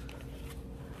church.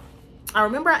 I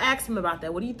remember I asked him about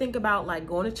that. What do you think about like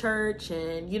going to church,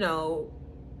 and, you know,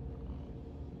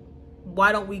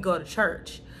 why don't we go to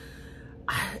church?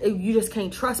 You just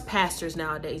can't trust pastors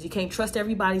nowadays. You can't trust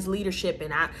everybody's leadership.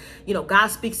 And you know, God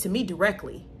speaks to me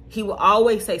directly. He will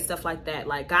always say stuff like that.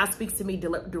 Like, God speaks to me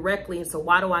directly. And so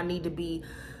why do I need to be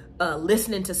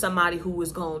listening to somebody who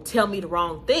is going to tell me the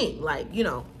wrong thing? Like, you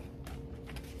know,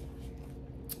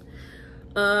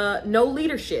 no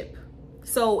leadership.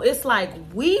 So it's like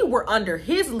we were under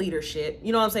his leadership.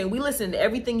 You know what I'm saying? We listen to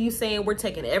everything you saying. We're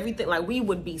taking everything. Like, we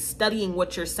would be studying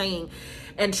what you're saying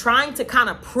and trying to kind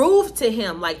of prove to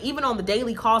him. Like, even on the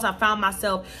daily calls, I found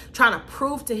myself trying to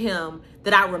prove to him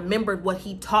that I remembered what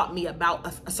he taught me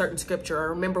about a certain scripture, or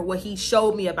remember what he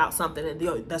showed me about something.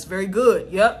 And that's very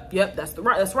good. Yep. That's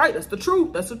right. That's the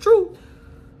truth. That's the truth.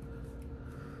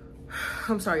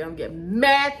 I'm sorry. I'm getting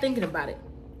mad thinking about it.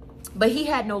 But he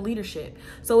had no leadership.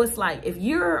 So it's like, if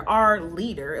you're our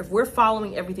leader, if we're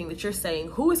following everything that you're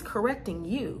saying, who is correcting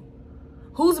you?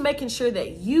 Who's making sure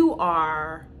that you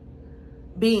are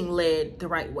being led the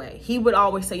right way? He would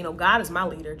always say, you know, God is my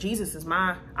leader. Jesus is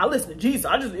I listen to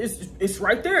Jesus. It's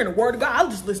right there in the word of God. I'll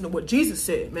just listen to what Jesus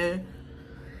said, man.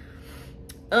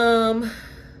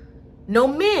 No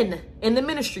men in the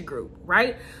ministry group,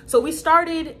 right? So we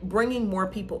started bringing more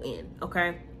people in,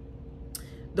 okay?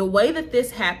 The way that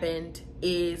this happened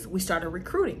is we started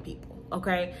recruiting people,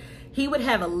 okay? He would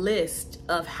have a list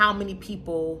of how many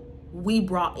people we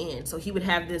brought in. So he would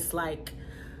have this, like,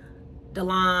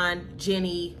 Delon,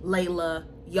 Jenny, Layla,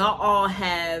 y'all all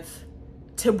have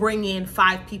to bring in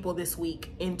 5 people this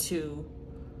week into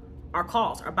our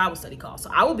calls, our Bible study calls.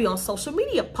 So I will be on social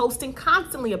media posting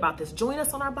constantly about this. Join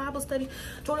us on our Bible study.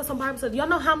 Join us on Bible study. Y'all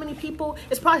know how many people,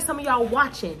 it's probably some of y'all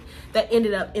watching, that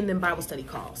ended up in them Bible study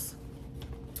calls.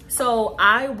 So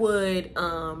I would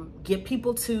get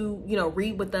people to, you know,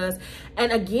 read with us.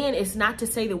 And again, it's not to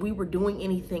say that we were doing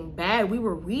anything bad. We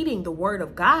were reading the word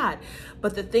of God.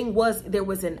 But the thing was, there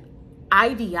was an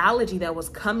ideology that was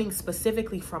coming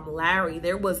specifically from Larry.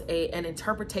 There was an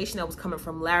interpretation that was coming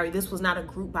from Larry. This was not a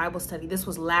group Bible study. This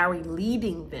was Larry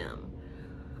leading them.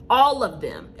 All of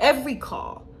them, every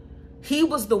call. He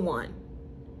was the one.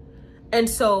 And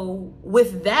so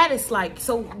with that, it's like,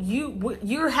 so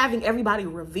you're having everybody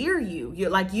revere you. You're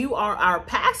like, you are our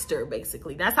pastor,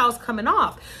 basically. That's how it's coming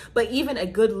off. But even a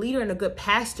good leader and a good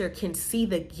pastor can see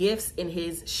the gifts in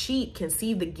his sheep, can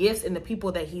see the gifts in the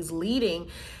people that he's leading,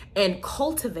 and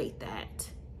cultivate that.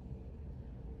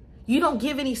 You don't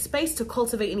give any space to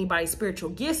cultivate anybody's spiritual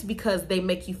gifts because they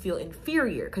make you feel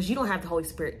inferior, because you don't have the Holy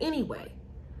Spirit anyway.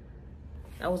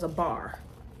 That was a bar.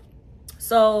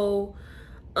 So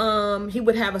he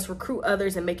would have us recruit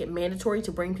others and make it mandatory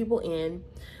to bring people in.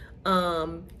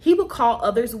 He would call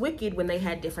others wicked when they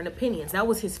had different opinions. That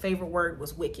was his favorite word,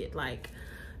 was wicked. Like,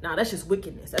 nah, that's just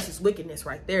wickedness. That's just wickedness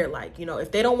right there. Like, you know,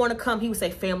 if they don't want to come, he would say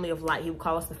family of light. He would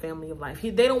call us the family of light.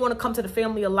 They don't want to come to the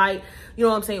family of light. You know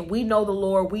what I'm saying? We know the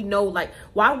Lord. We know, like,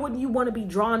 why wouldn't you want to be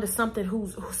drawn to somebody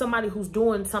who's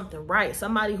doing something right?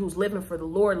 Somebody who's living for the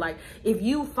Lord. Like, if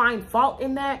you find fault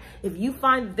in that, if you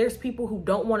find that there's people who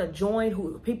don't want to join,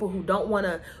 people who don't want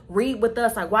to read with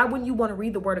us, like, why wouldn't you want to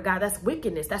read the word of God? That's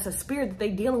wickedness. That's a spirit that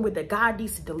they're dealing with that God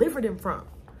needs to deliver them from.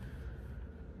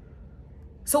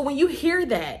 So when you hear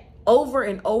that over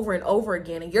and over and over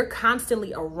again, and you're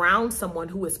constantly around someone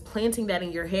who is planting that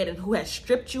in your head and who has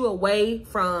stripped you away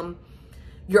from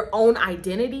your own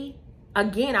identity,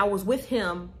 again, I was with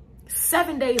him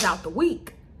 7 days out the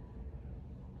week.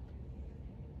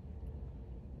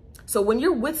 So when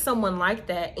you're with someone like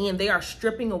that and they are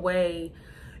stripping away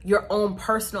your own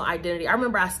personal identity, I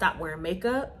remember I stopped wearing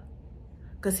makeup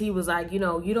because he was like, you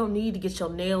know, you don't need to get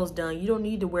your nails done. You don't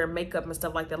need to wear makeup and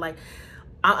stuff like that. Like,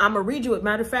 I'm going to read you,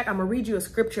 matter of fact, I'm going to read you a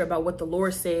scripture about what the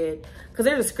Lord said. Because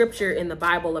there's a scripture in the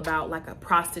Bible about like a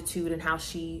prostitute and how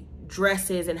she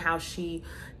dresses and how she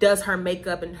does her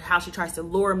makeup and how she tries to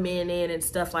lure men in and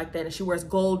stuff like that. And she wears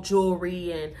gold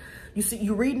jewelry. And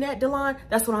you reading that, Delon?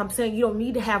 That's what I'm saying. You don't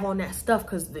need to have on that stuff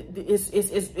because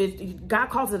God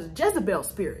calls it a Jezebel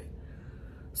spirit.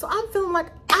 So I'm feeling like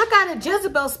I got a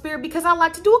Jezebel spirit because I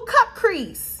like to do a cut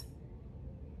crease.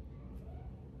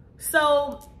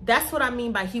 So that's what I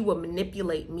mean by he would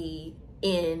manipulate me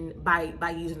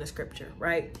by using the scripture,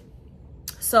 right?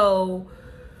 So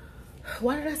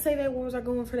why did I say that? Where was I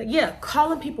going for that? Yeah,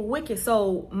 calling people wicked.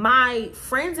 So my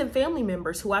friends and family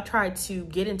members who I tried to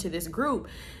get into this group,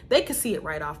 they could see it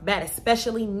right off bat,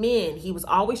 especially men. He was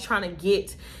always trying to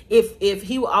get, if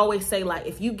he would always say, like,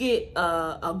 if you get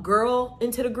a girl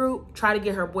into the group, try to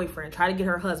get her boyfriend, try to get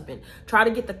her husband, try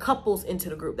to get the couples into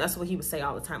the group. That's what he would say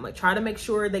all the time. Like, try to make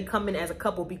sure they come in as a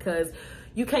couple because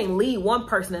you can't lead one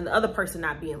person and the other person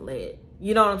not being led.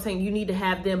 You know what I'm saying? You need to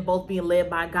have them both being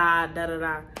led by God, da, da,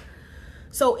 da.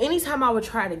 So anytime I would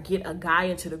try to get a guy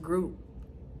into the group,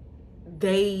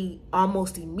 they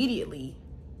almost immediately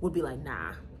would be like,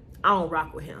 nah, I don't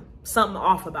rock with him. Something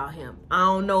off about him. I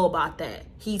don't know about that.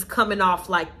 He's coming off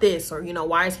like this, or, you know,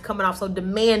 why is he coming off so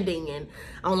demanding? And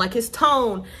I don't like his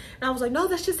tone. And I was like, no,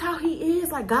 that's just how he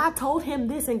is. Like, God told him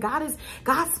this, and God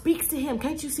speaks to him.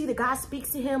 Can't you see that God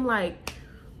speaks to him? Like,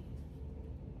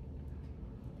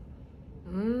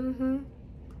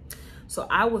 So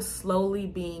I was slowly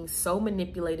being so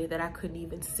manipulated that I couldn't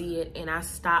even see it. And I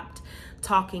stopped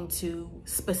talking to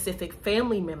specific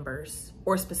family members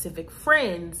or specific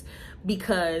friends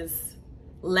because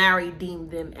Larry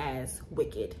deemed them as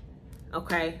wicked.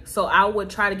 Okay. So I would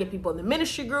try to get people in the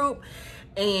ministry group,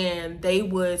 and they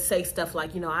would say stuff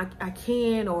like, you know, I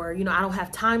can, or, you know, I don't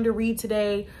have time to read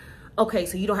today. Okay.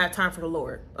 So you don't have time for the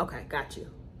Lord. Okay. Got you.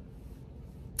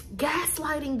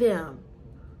 Gaslighting them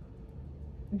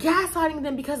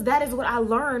because that is what I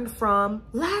learned from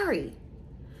Larry.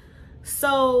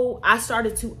 So I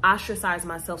started to ostracize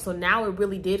myself. So now it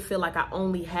really did feel like I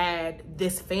only had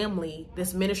this family,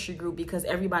 this ministry group, because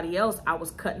everybody else, I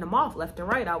was cutting them off left and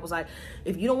right. I was like,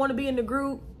 if you don't want to be in the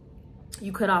group,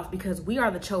 you cut off, because we are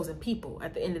the chosen people.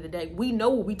 At the end of the day, we know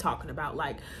what we're talking about.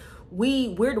 Like,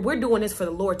 we're doing this for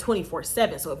the Lord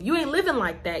 24/7. So if you ain't living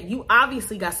like that, you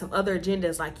obviously got some other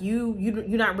agendas. Like,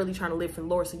 you're not really trying to live for the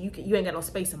Lord. So you ain't got no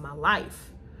space in my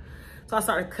life. So I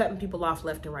started cutting people off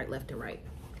left and right.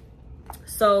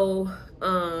 So,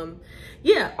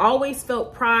 yeah, always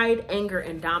felt pride, anger,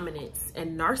 and dominance,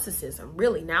 and narcissism.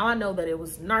 Really, now I know that it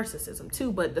was narcissism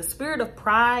too, but the spirit of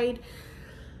pride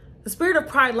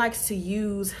likes to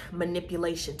use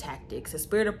manipulation tactics. The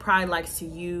spirit of pride likes to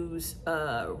use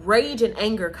rage and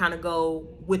anger kind of go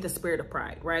with the spirit of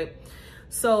pride, right?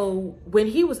 So when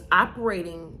he was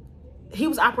operating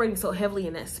so heavily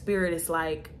in that spirit, it's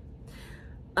like,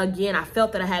 again, I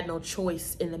felt that I had no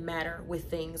choice in the matter with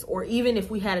things. Or even if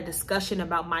we had a discussion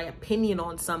about my opinion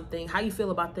on something, how you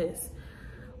feel about this?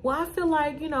 Well, I feel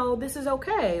like, you know, this is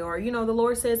okay. Or, you know, the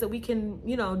Lord says that we can,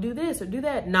 you know, do this or do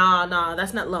that. Nah,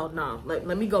 that's not love. Nah, let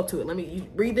me go to it. You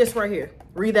read this right here.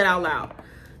 Read that out loud.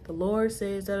 The Lord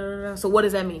says, da, da, da. So what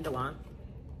does that mean, Delon?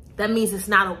 That means it's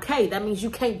not okay. That means you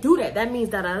can't do that. That means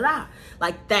da, da, da.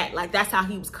 Like that. Like, that's how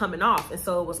he was coming off. And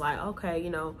so it was like, okay, you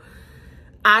know,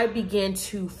 I began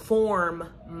to form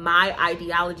my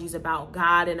ideologies about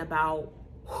God and about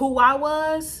who I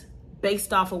was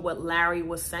based off of what Larry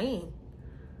was saying,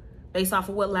 based off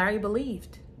of what Larry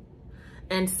believed.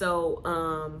 And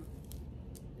so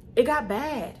it got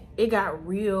bad. It got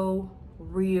real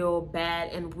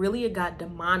bad. And really it got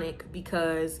demonic,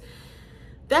 because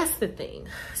that's the thing.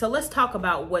 So let's talk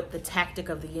about what the tactic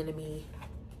of the enemy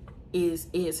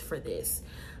is for this.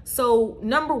 So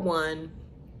number one,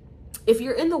 if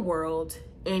you're in the world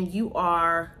and you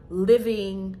are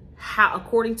living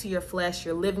according to your flesh,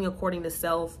 you're living according to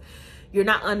self, you're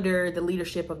not under the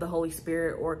leadership of the Holy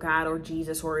Spirit or God or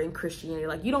Jesus or in Christianity,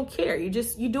 like, you don't care.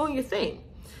 You're doing your thing.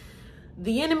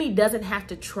 The enemy doesn't have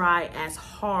to try as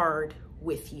hard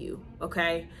with you,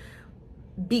 okay?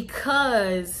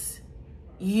 Because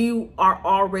you are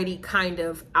already kind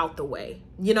of out the way.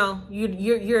 You know,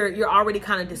 you're already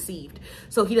kind of deceived.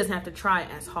 So he doesn't have to try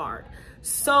as hard.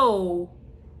 So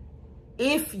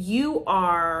if you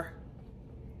are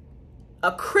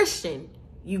a Christian,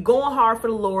 you going hard for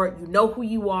the Lord, you know who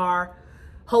you are,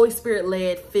 Holy Spirit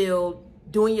led, filled,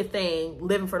 doing your thing,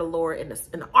 living for the Lord, in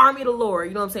the army of the Lord,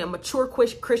 you know what I'm saying? A mature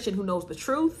Christian who knows the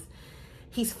truth,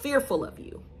 he's fearful of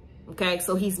you. Okay.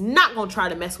 So he's not going to try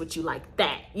to mess with you like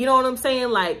that. You know what I'm saying?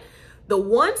 Like, the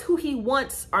ones who he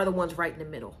wants are the ones right in the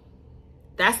middle.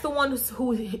 That's the ones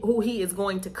who he is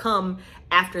going to come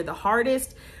after the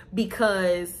hardest,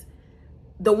 because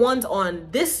the ones on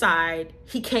this side,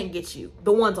 he can't get you.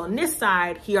 The ones on this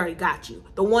side, he already got you.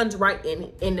 The ones right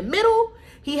in the middle,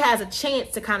 he has a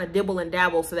chance to kind of dibble and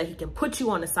dabble so that he can put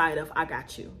you on the side of, I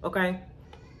got you. Okay.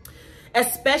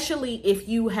 Especially if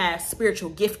you have spiritual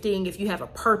gifting, if you have a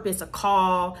purpose, a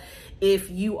call,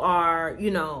 if you are, you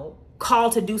know,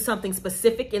 called to do something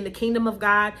specific in the kingdom of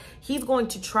God, he's going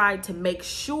to try to make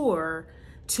sure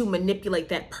to manipulate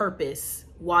that purpose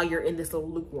while you're in this little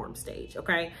lukewarm stage.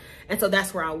 Okay. And so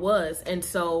that's where I was. And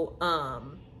so,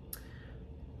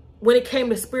 when it came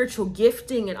to spiritual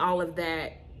gifting and all of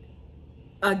that,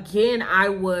 again, I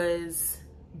was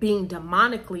being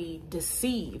demonically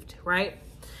deceived. Right.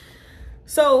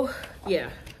 So yeah.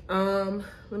 Let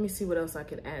me see what else I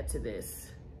could add to this.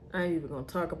 I ain't even gonna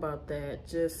talk about that.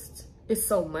 Just, it's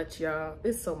so much, y'all.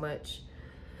 It's so much.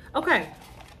 Okay.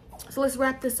 So let's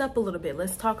wrap this up a little bit.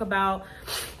 Let's talk about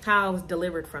how I was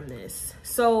delivered from this.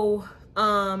 So,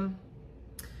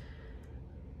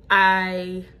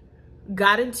 I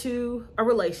got into a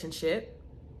relationship,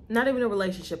 not even a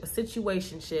relationship, a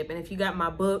situationship. And if you got my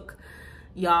book,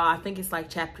 y'all. I think it's like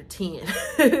chapter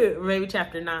 10, maybe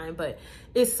chapter 9, but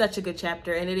it's such a good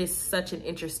chapter, and it is such an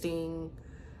interesting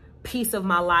piece of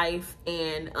my life.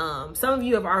 And some of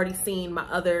you have already seen my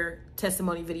other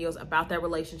testimony videos about that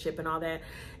relationship and all that.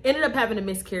 Ended up having a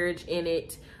miscarriage in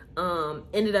it.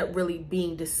 Ended up really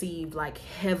being deceived like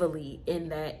heavily in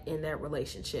that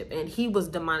relationship, and he was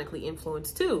demonically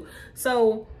influenced too.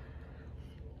 So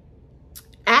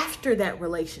after that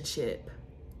relationship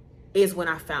is when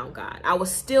I found God. I was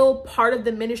still part of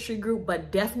the ministry group, but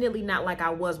definitely not like I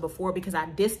was before, because I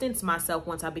distanced myself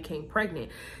once I became pregnant,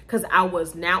 because I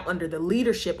was now under the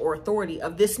leadership or authority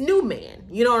of this new man.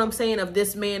 You know what I'm saying? Of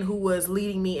this man who was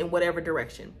leading me in whatever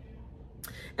direction.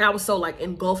 And I was so like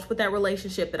engulfed with that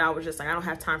relationship that I was just like, I don't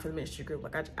have time for the ministry group.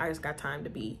 Like I just got time to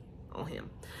be on him.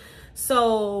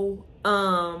 So,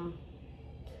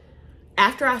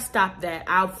 after I stopped that,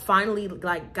 I finally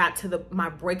like got to my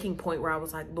breaking point where I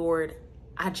was like, Lord,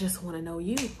 I just want to know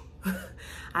you.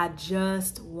 I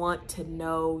just want to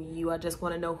know you. I just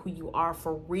want to know who you are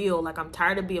for real. Like, I'm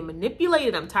tired of being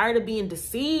manipulated. I'm tired of being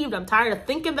deceived. I'm tired of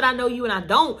thinking that I know you and I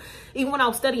don't. Even when I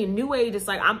was studying New Age, it's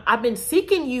like, I've been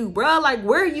seeking you, bro. Like,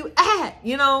 where are you at?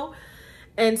 You know?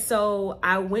 And so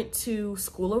I went to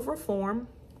School of Reform,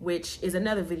 which is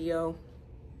another video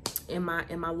in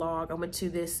my log. I went to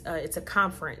this, it's a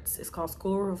conference. It's called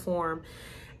School of Reform.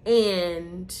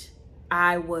 And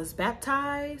I was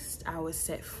baptized. I was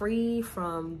set free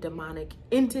from demonic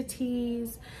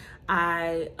entities.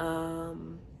 I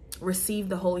received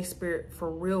the Holy Spirit for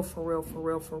real, for real, for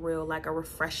real, for real, like a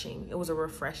refreshing. It was a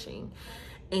refreshing.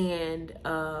 And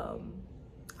I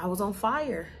was on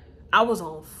fire. I was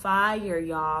on fire,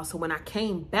 y'all. So when I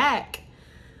came back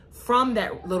from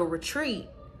that little retreat,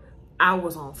 I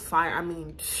was on fire. I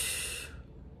mean,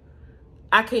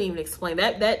 I can't even explain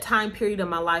that. That time period of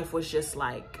my life was just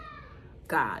like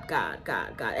God, God,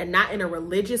 God, God. And not in a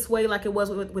religious way like it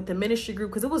was with the ministry group,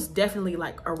 because it was definitely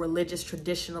like a religious,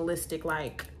 traditionalistic,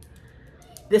 like,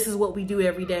 this is what we do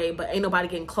every day, but ain't nobody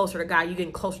getting closer to God. You're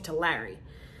getting closer to Larry.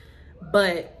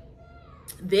 But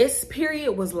this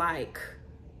period was like,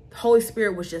 the Holy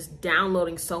Spirit was just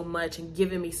downloading so much and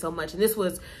giving me so much. And this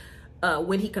was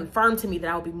when he confirmed to me that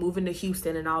I would be moving to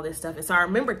Houston and all this stuff. And so I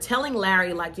remember telling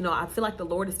Larry, like, you know, I feel like the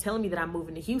Lord is telling me that I'm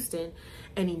moving to Houston.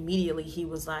 And immediately he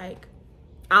was like,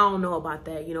 I don't know about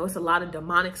that. You know, it's a lot of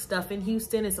demonic stuff in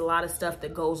Houston. It's a lot of stuff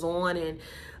that goes on. And,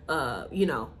 you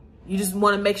know, you just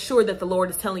want to make sure that the Lord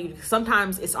is telling you.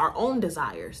 Sometimes it's our own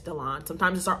desires, Delon.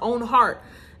 Sometimes it's our own heart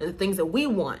and the things that we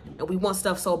want. And we want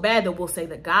stuff so bad that we'll say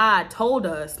that God told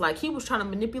us, like, he was trying to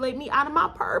manipulate me out of my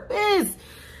purpose.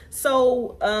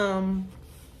 So,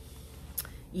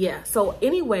 yeah. So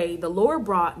anyway, the Lord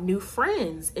brought new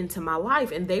friends into my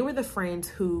life, and they were the friends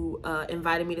who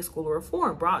invited me to School of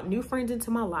Reform, brought new friends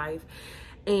into my life.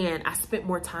 And I spent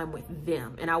more time with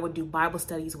them, and I would do Bible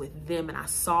studies with them. And I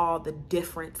saw the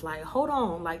difference. Like, hold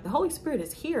on, like, the Holy Spirit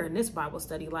is here in this Bible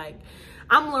study. Like,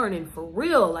 I'm learning for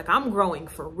real. Like, I'm growing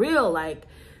for real. Like,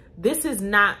 this is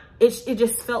not, it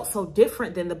just felt so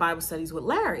different than the Bible studies with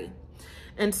Larry.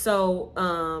 And so,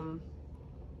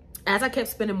 as I kept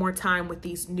spending more time with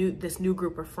this new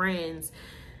group of friends,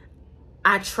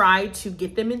 I tried to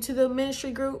get them into the ministry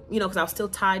group, you know, because I was still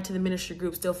tied to the ministry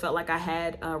group, still felt like I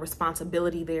had a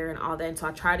responsibility there and all that. And so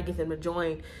I tried to get them to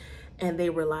join, and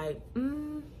they were like,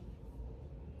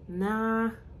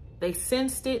 nah. They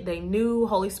sensed it. They knew.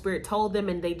 Holy Spirit told them,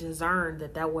 and they discerned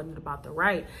that that wasn't about the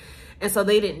right. And so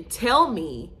they didn't tell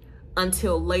me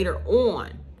until later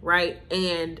on. Right.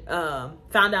 And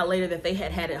found out later that they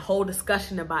had a whole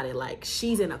discussion about it. Like,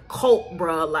 she's in a cult,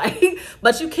 bro. Like,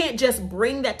 but you can't just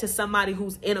bring that to somebody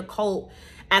who's in a cult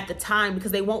at the time,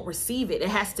 because they won't receive it. It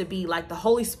has to be like the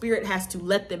Holy Spirit has to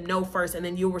let them know first, and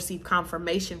then you'll receive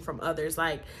confirmation from others.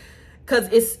 Like, because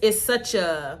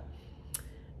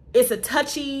it's a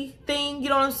touchy thing, you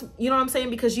know what I'm saying?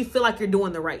 Because you feel like you're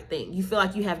doing the right thing. You feel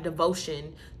like you have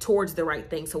devotion towards the right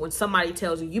thing. So when somebody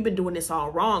tells you, you've been doing this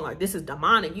all wrong, like, this is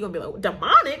demonic, you're gonna be like,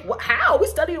 demonic? What? How? We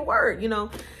study the word, you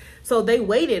know? So they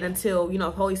waited until, you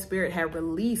know, Holy Spirit had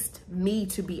released me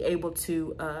to be able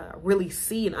to really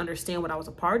see and understand what I was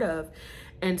a part of.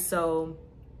 And so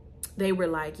they were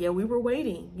like, yeah, we were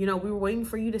waiting. You know, we were waiting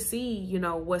for you to see, you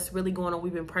know, what's really going on.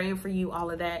 We've been praying for you, all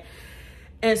of that.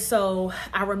 And so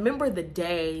I remember the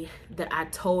day that I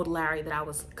told Larry that I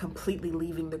was completely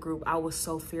leaving the group. I was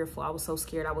so fearful. I was so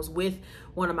scared. I was with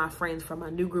one of my friends from my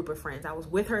new group of friends. I was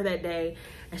with her that day,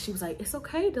 and she was like, it's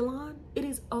okay, Delon. It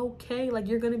is okay. Like,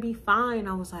 you're going to be fine.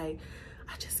 I was like,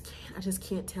 I just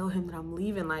can't tell him that I'm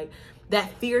leaving. Like,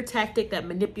 that fear tactic, that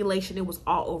manipulation, it was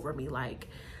all over me. Like,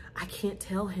 I can't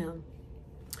tell him.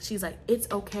 she's like, it's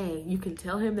okay. You can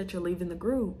tell him that you're leaving the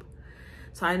group.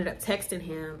 So I ended up texting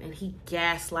him, and he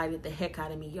gaslighted the heck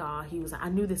out of me, y'all. He was like, I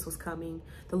knew this was coming.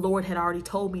 The Lord had already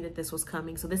told me that this was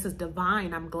coming. So this is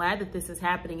divine. I'm glad that this is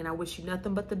happening, and I wish you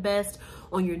nothing but the best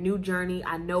on your new journey.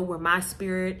 I know where my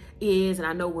spirit is, and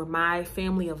I know where my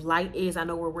family of light is. I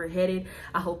know where we're headed.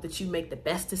 I hope that you make the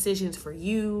best decisions for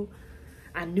you.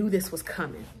 I knew this was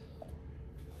coming.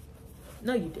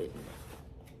 No, you didn't.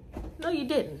 No, you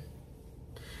didn't.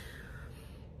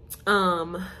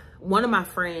 One of my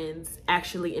friends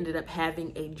actually ended up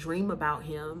having a dream about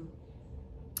him,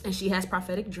 and she has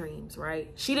prophetic dreams, right?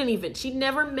 She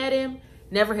never met him,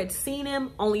 never had seen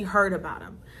him, only heard about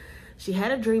him. She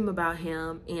had a dream about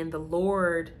him, and the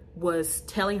Lord was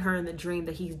telling her in the dream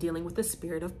that he's dealing with the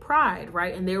spirit of pride,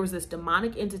 right? And there was this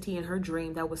demonic entity in her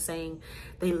dream that was saying,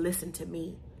 they listen to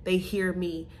me, they hear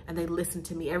me, and they listen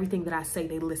to me. Everything that I say,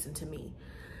 they listen to me.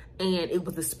 And it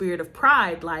was the spirit of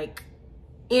pride, like,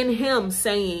 in him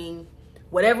saying,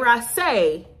 whatever I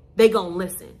say, they gonna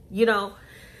listen, you know?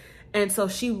 And so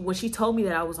when she told me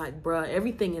that, I was like, bruh,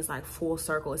 everything is like full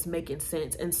circle. It's making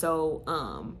sense. And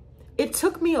so it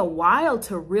took me a while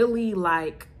to really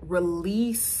like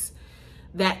release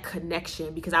that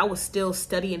connection, because I was still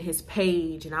studying his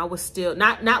page, and I was still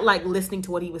not like listening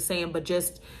to what he was saying, but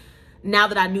just now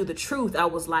that I knew the truth, I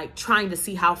was like trying to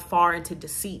see how far into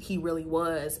deceit he really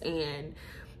was. And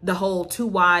the whole 2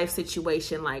 wives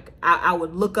situation, like I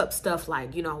would look up stuff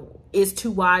like, you know, is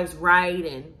 2 wives right?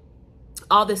 And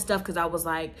all this stuff. Cause I was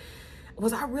like,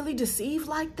 was I really deceived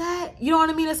like that? You know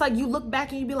what I mean? It's like you look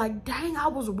back and you be like, dang, I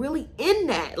was really in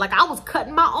that. Like I was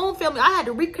cutting my own family. I had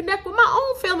to reconnect with my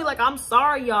own family. Like, I'm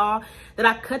sorry, y'all, that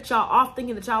I cut y'all off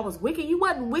thinking that y'all was wicked. You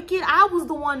wasn't wicked. I was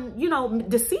the one, you know,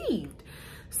 deceived.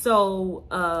 So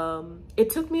it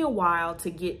took me a while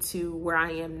to get to where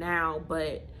I am now,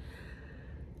 but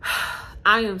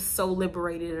I am so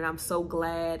liberated, and I'm so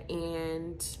glad.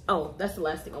 And oh, that's the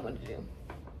last thing I wanted to do.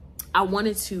 I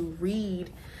wanted to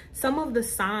read some of the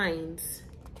signs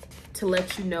to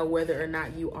let you know whether or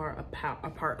not you are a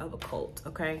part of a cult,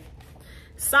 okay?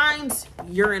 Signs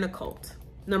you're in a cult.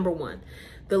 Number 1,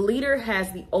 the leader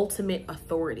has the ultimate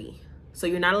authority. So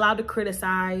you're not allowed to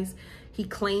criticize. He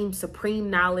claims supreme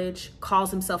knowledge,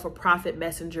 calls himself a prophet,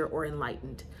 messenger, or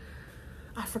enlightened.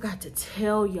 I forgot to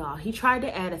tell y'all, he tried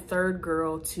to add a 3rd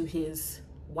girl to his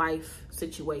wife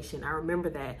situation. I remember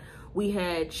that.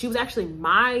 She was actually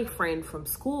my friend from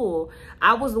school.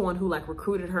 I was the one who like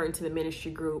recruited her into the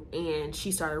ministry group, and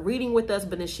she started reading with us,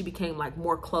 but then she became like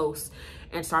more close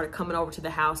and started coming over to the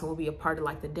house and would be a part of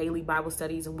like the daily Bible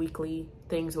studies and weekly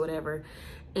things or whatever.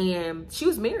 And she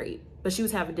was married, but she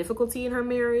was having difficulty in her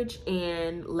marriage,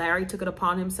 and Larry took it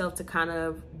upon himself to kind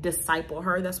of disciple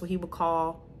her. That's what he would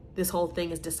call this whole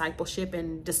thing, is discipleship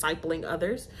and discipling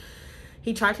others.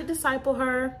 He tried to disciple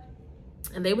her,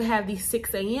 and they would have these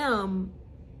 6 a.m.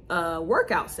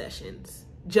 Workout sessions,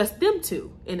 just them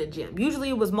 2 in the gym. Usually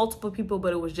it was multiple people,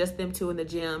 but it was just them 2 in the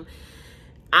gym.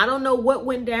 I don't know what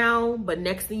went down, but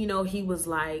next thing you know, he was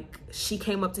like, she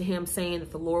came up to him saying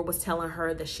that the Lord was telling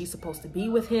her that she's supposed to be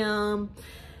with him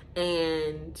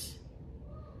and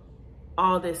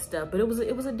all this stuff. But it was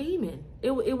a demon.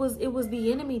 It was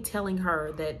the enemy telling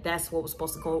her that that's what was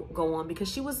supposed to go on,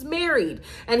 because she was married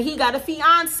and he got a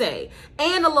fiance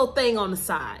and a little thing on the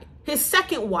side, his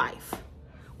 2nd wife.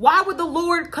 Why would the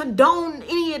Lord condone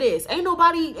any of this? Ain't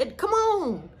nobody, come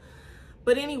on.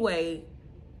 But anyway,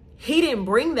 he didn't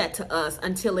bring that to us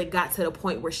until it got to the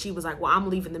point where she was like, well, I'm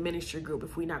leaving the ministry group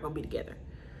if we're not going to be together.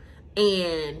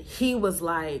 And he was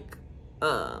like,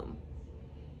 well,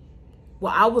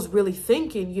 I was really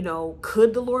thinking, you know,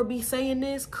 could the Lord be saying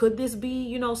this? Could this be,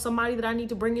 you know, somebody that I need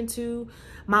to bring into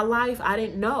my life? I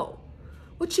didn't know.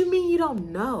 What you mean you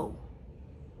don't know?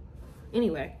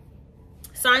 Anyway,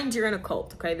 signs you're in a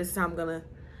cult. Okay, this is how I'm going to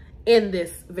end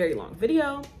this very long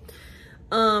video.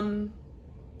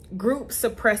 Group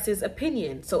suppresses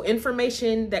opinion. So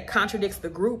information that contradicts the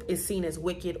group is seen as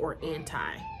wicked or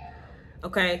anti.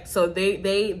 Okay, so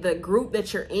the group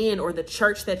that you're in, or the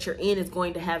church that you're in, is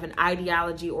going to have an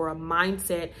ideology or a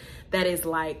mindset that is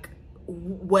like,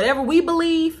 whatever we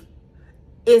believe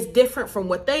is different from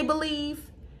what they believe,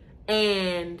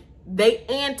 and they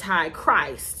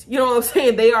anti-Christ. You know what I'm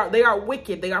saying? They are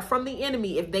wicked. They are from the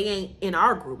enemy if they ain't in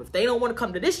our group. If they don't want to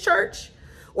come to this church,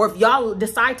 or if y'all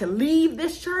decide to leave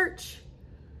this church,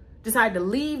 decide to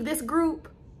leave this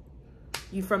group,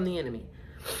 you from the enemy.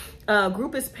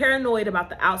 Group is paranoid about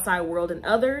the outside world and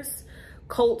others.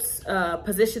 Cults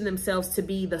position themselves to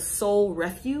be the sole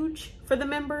refuge for the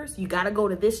members. You got to go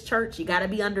to this church. You got to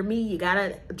be under me. You got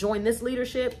to join this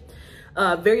leadership.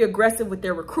 Very aggressive with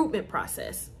their recruitment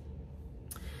process.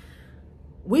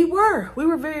 we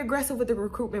were very aggressive with the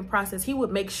recruitment process. He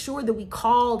would make sure that we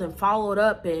called and followed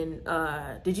up and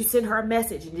did you send her a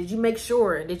message, and did you make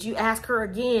sure, and did you ask her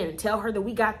again and tell her that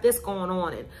we got this going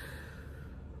on. And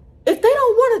if they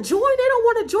don't want to join, they don't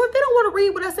want to join. If they don't want to read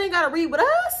with us, they ain't got to read with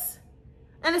us.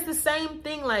 And it's the same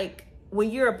thing like when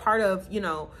you're a part of, you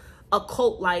know, a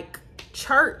cult like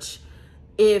church.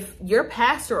 If your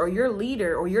pastor or your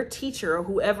leader or your teacher or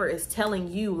whoever is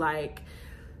telling you like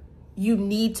you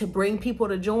need to bring people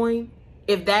to join,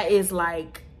 if that is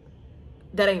like,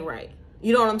 that ain't right.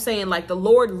 You know what I'm saying? Like the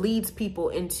Lord leads people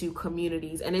into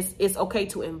communities, and it's okay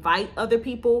to invite other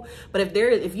people. But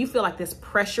if you feel like this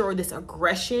pressure or this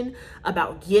aggression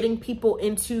about getting people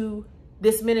into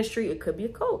this ministry, it could be a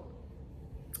cult.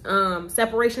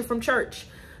 Separation from church,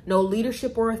 no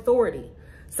leadership or authority,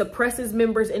 suppresses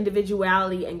members'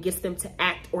 individuality and gets them to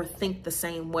act or think the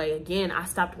same way. Again, I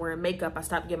stopped wearing makeup. I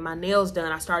stopped getting my nails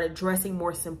done. I started dressing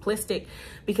more simplistic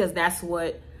because that's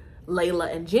what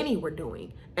Layla and Jenny were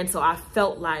doing. And so I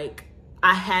felt like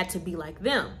I had to be like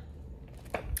them.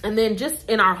 And then just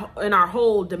in our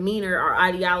whole demeanor, our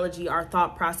ideology, our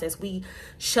thought process, we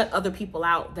shut other people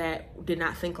out that did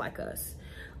not think like us.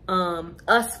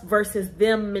 Us versus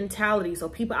them mentality. So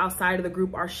people outside of the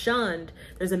group are shunned.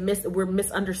 We're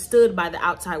misunderstood by the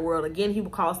outside world. Again, he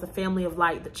would call us the family of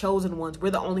light, the chosen ones.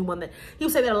 We're the only one that, he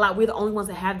would say that a lot. We're the only ones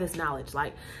that have this knowledge.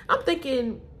 Like, I'm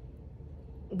thinking,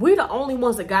 we're the only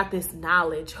ones that got this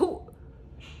knowledge.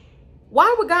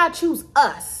 Why would God choose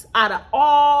us out of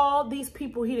all these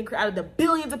people he didn't create, out of the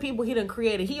billions of people he done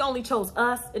created? He only chose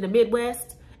us in the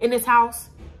Midwest, in this house,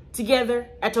 together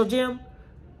at your gym.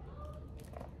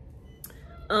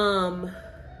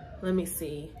 Let me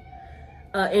see.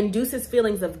 Induces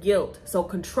feelings of guilt. So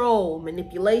control,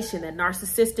 manipulation, that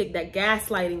narcissistic, that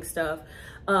gaslighting stuff.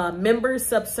 Members'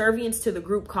 subservience to the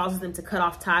group causes them to cut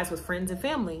off ties with friends and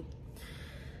family.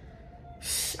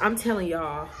 I'm telling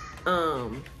y'all,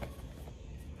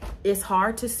 it's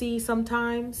hard to see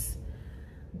sometimes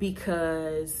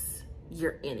because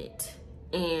you're in it.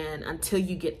 And until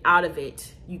you get out of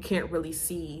it, you can't really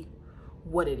see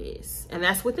what it is. And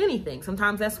that's with anything.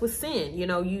 Sometimes that's with sin. You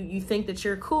know, you think that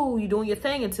you're cool, you're doing your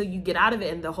thing until you get out of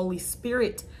it, and the Holy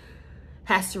Spirit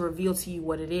has to reveal to you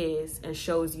what it is and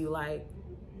shows you like,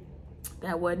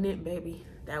 that wasn't it, baby.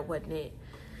 That wasn't it.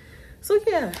 So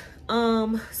yeah,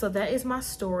 so that is my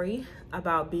story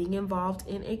about being involved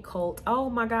in a cult. Oh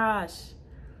my gosh.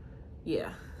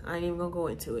 Yeah, I ain't even gonna go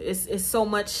into it. It's so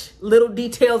much little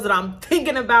details that I'm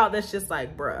thinking about that's just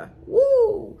like, bruh,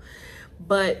 woo.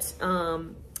 But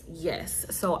yes,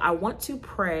 so I want to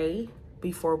pray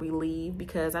before we leave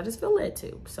because I just feel led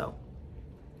to. So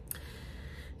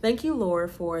thank you,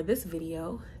 Lord, for this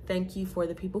video. Thank you for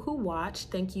the people who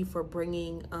watched. Thank you for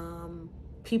bringing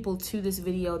people to this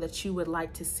video that you would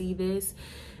like to see this.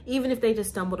 Even if they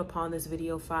just stumbled upon this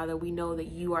video, Father, we know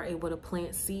that you are able to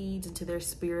plant seeds into their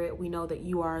spirit. We know that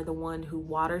you are the one who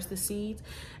waters the seeds,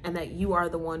 and that you are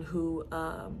the one who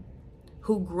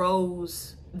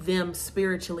grows them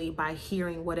spiritually by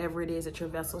hearing whatever it is that your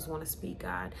vessels want to speak,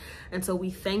 God. And so we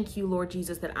thank you, Lord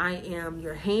Jesus, that I am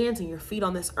your hands and your feet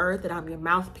on this earth, that I'm your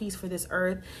mouthpiece for this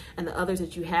earth and the others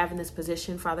that you have in this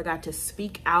position, Father God, to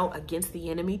speak out against the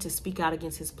enemy, to speak out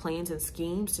against his plans and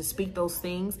schemes, to speak those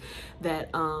things that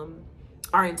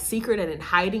are in secret and in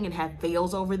hiding and have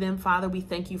veils over them. Father, we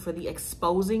thank you for the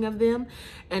exposing of them.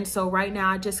 And so right now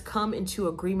I just come into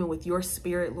agreement with your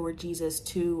spirit, Lord Jesus,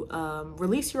 to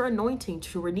release your anointing,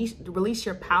 to release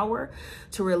your power,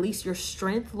 to release your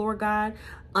strength, Lord God,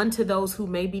 unto those who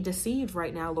may be deceived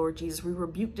right now, Lord Jesus. We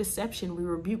rebuke deception, we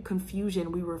rebuke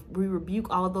confusion, we rebuke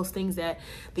all of those things that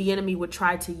the enemy would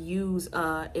try to use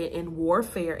in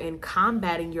warfare and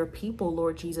combating your people,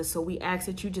 Lord Jesus. So we ask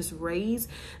that you just raise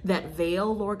that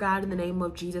veil, Lord God, in the name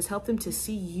of Jesus. Help them to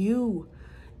see you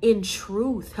in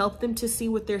truth. Help them to see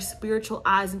with their spiritual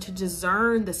eyes and to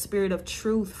discern the spirit of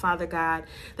truth, Father God.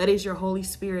 That is your Holy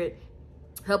Spirit.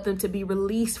 Help them to be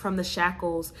released from the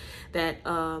shackles that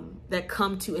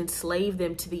come to enslave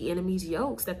them to the enemy's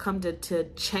yokes, that come to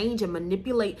change and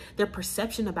manipulate their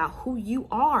perception about who you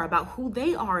are, about who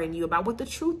they are in you, about what the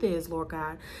truth is, Lord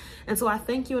God. And so I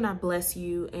thank you and I bless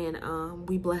you. And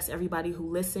we bless everybody who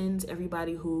listens,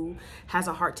 everybody who has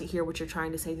a heart to hear what you're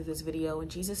trying to say through this video. In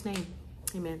Jesus' name,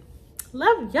 amen.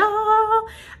 Love y'all.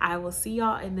 I will see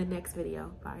y'all in the next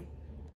video. Bye.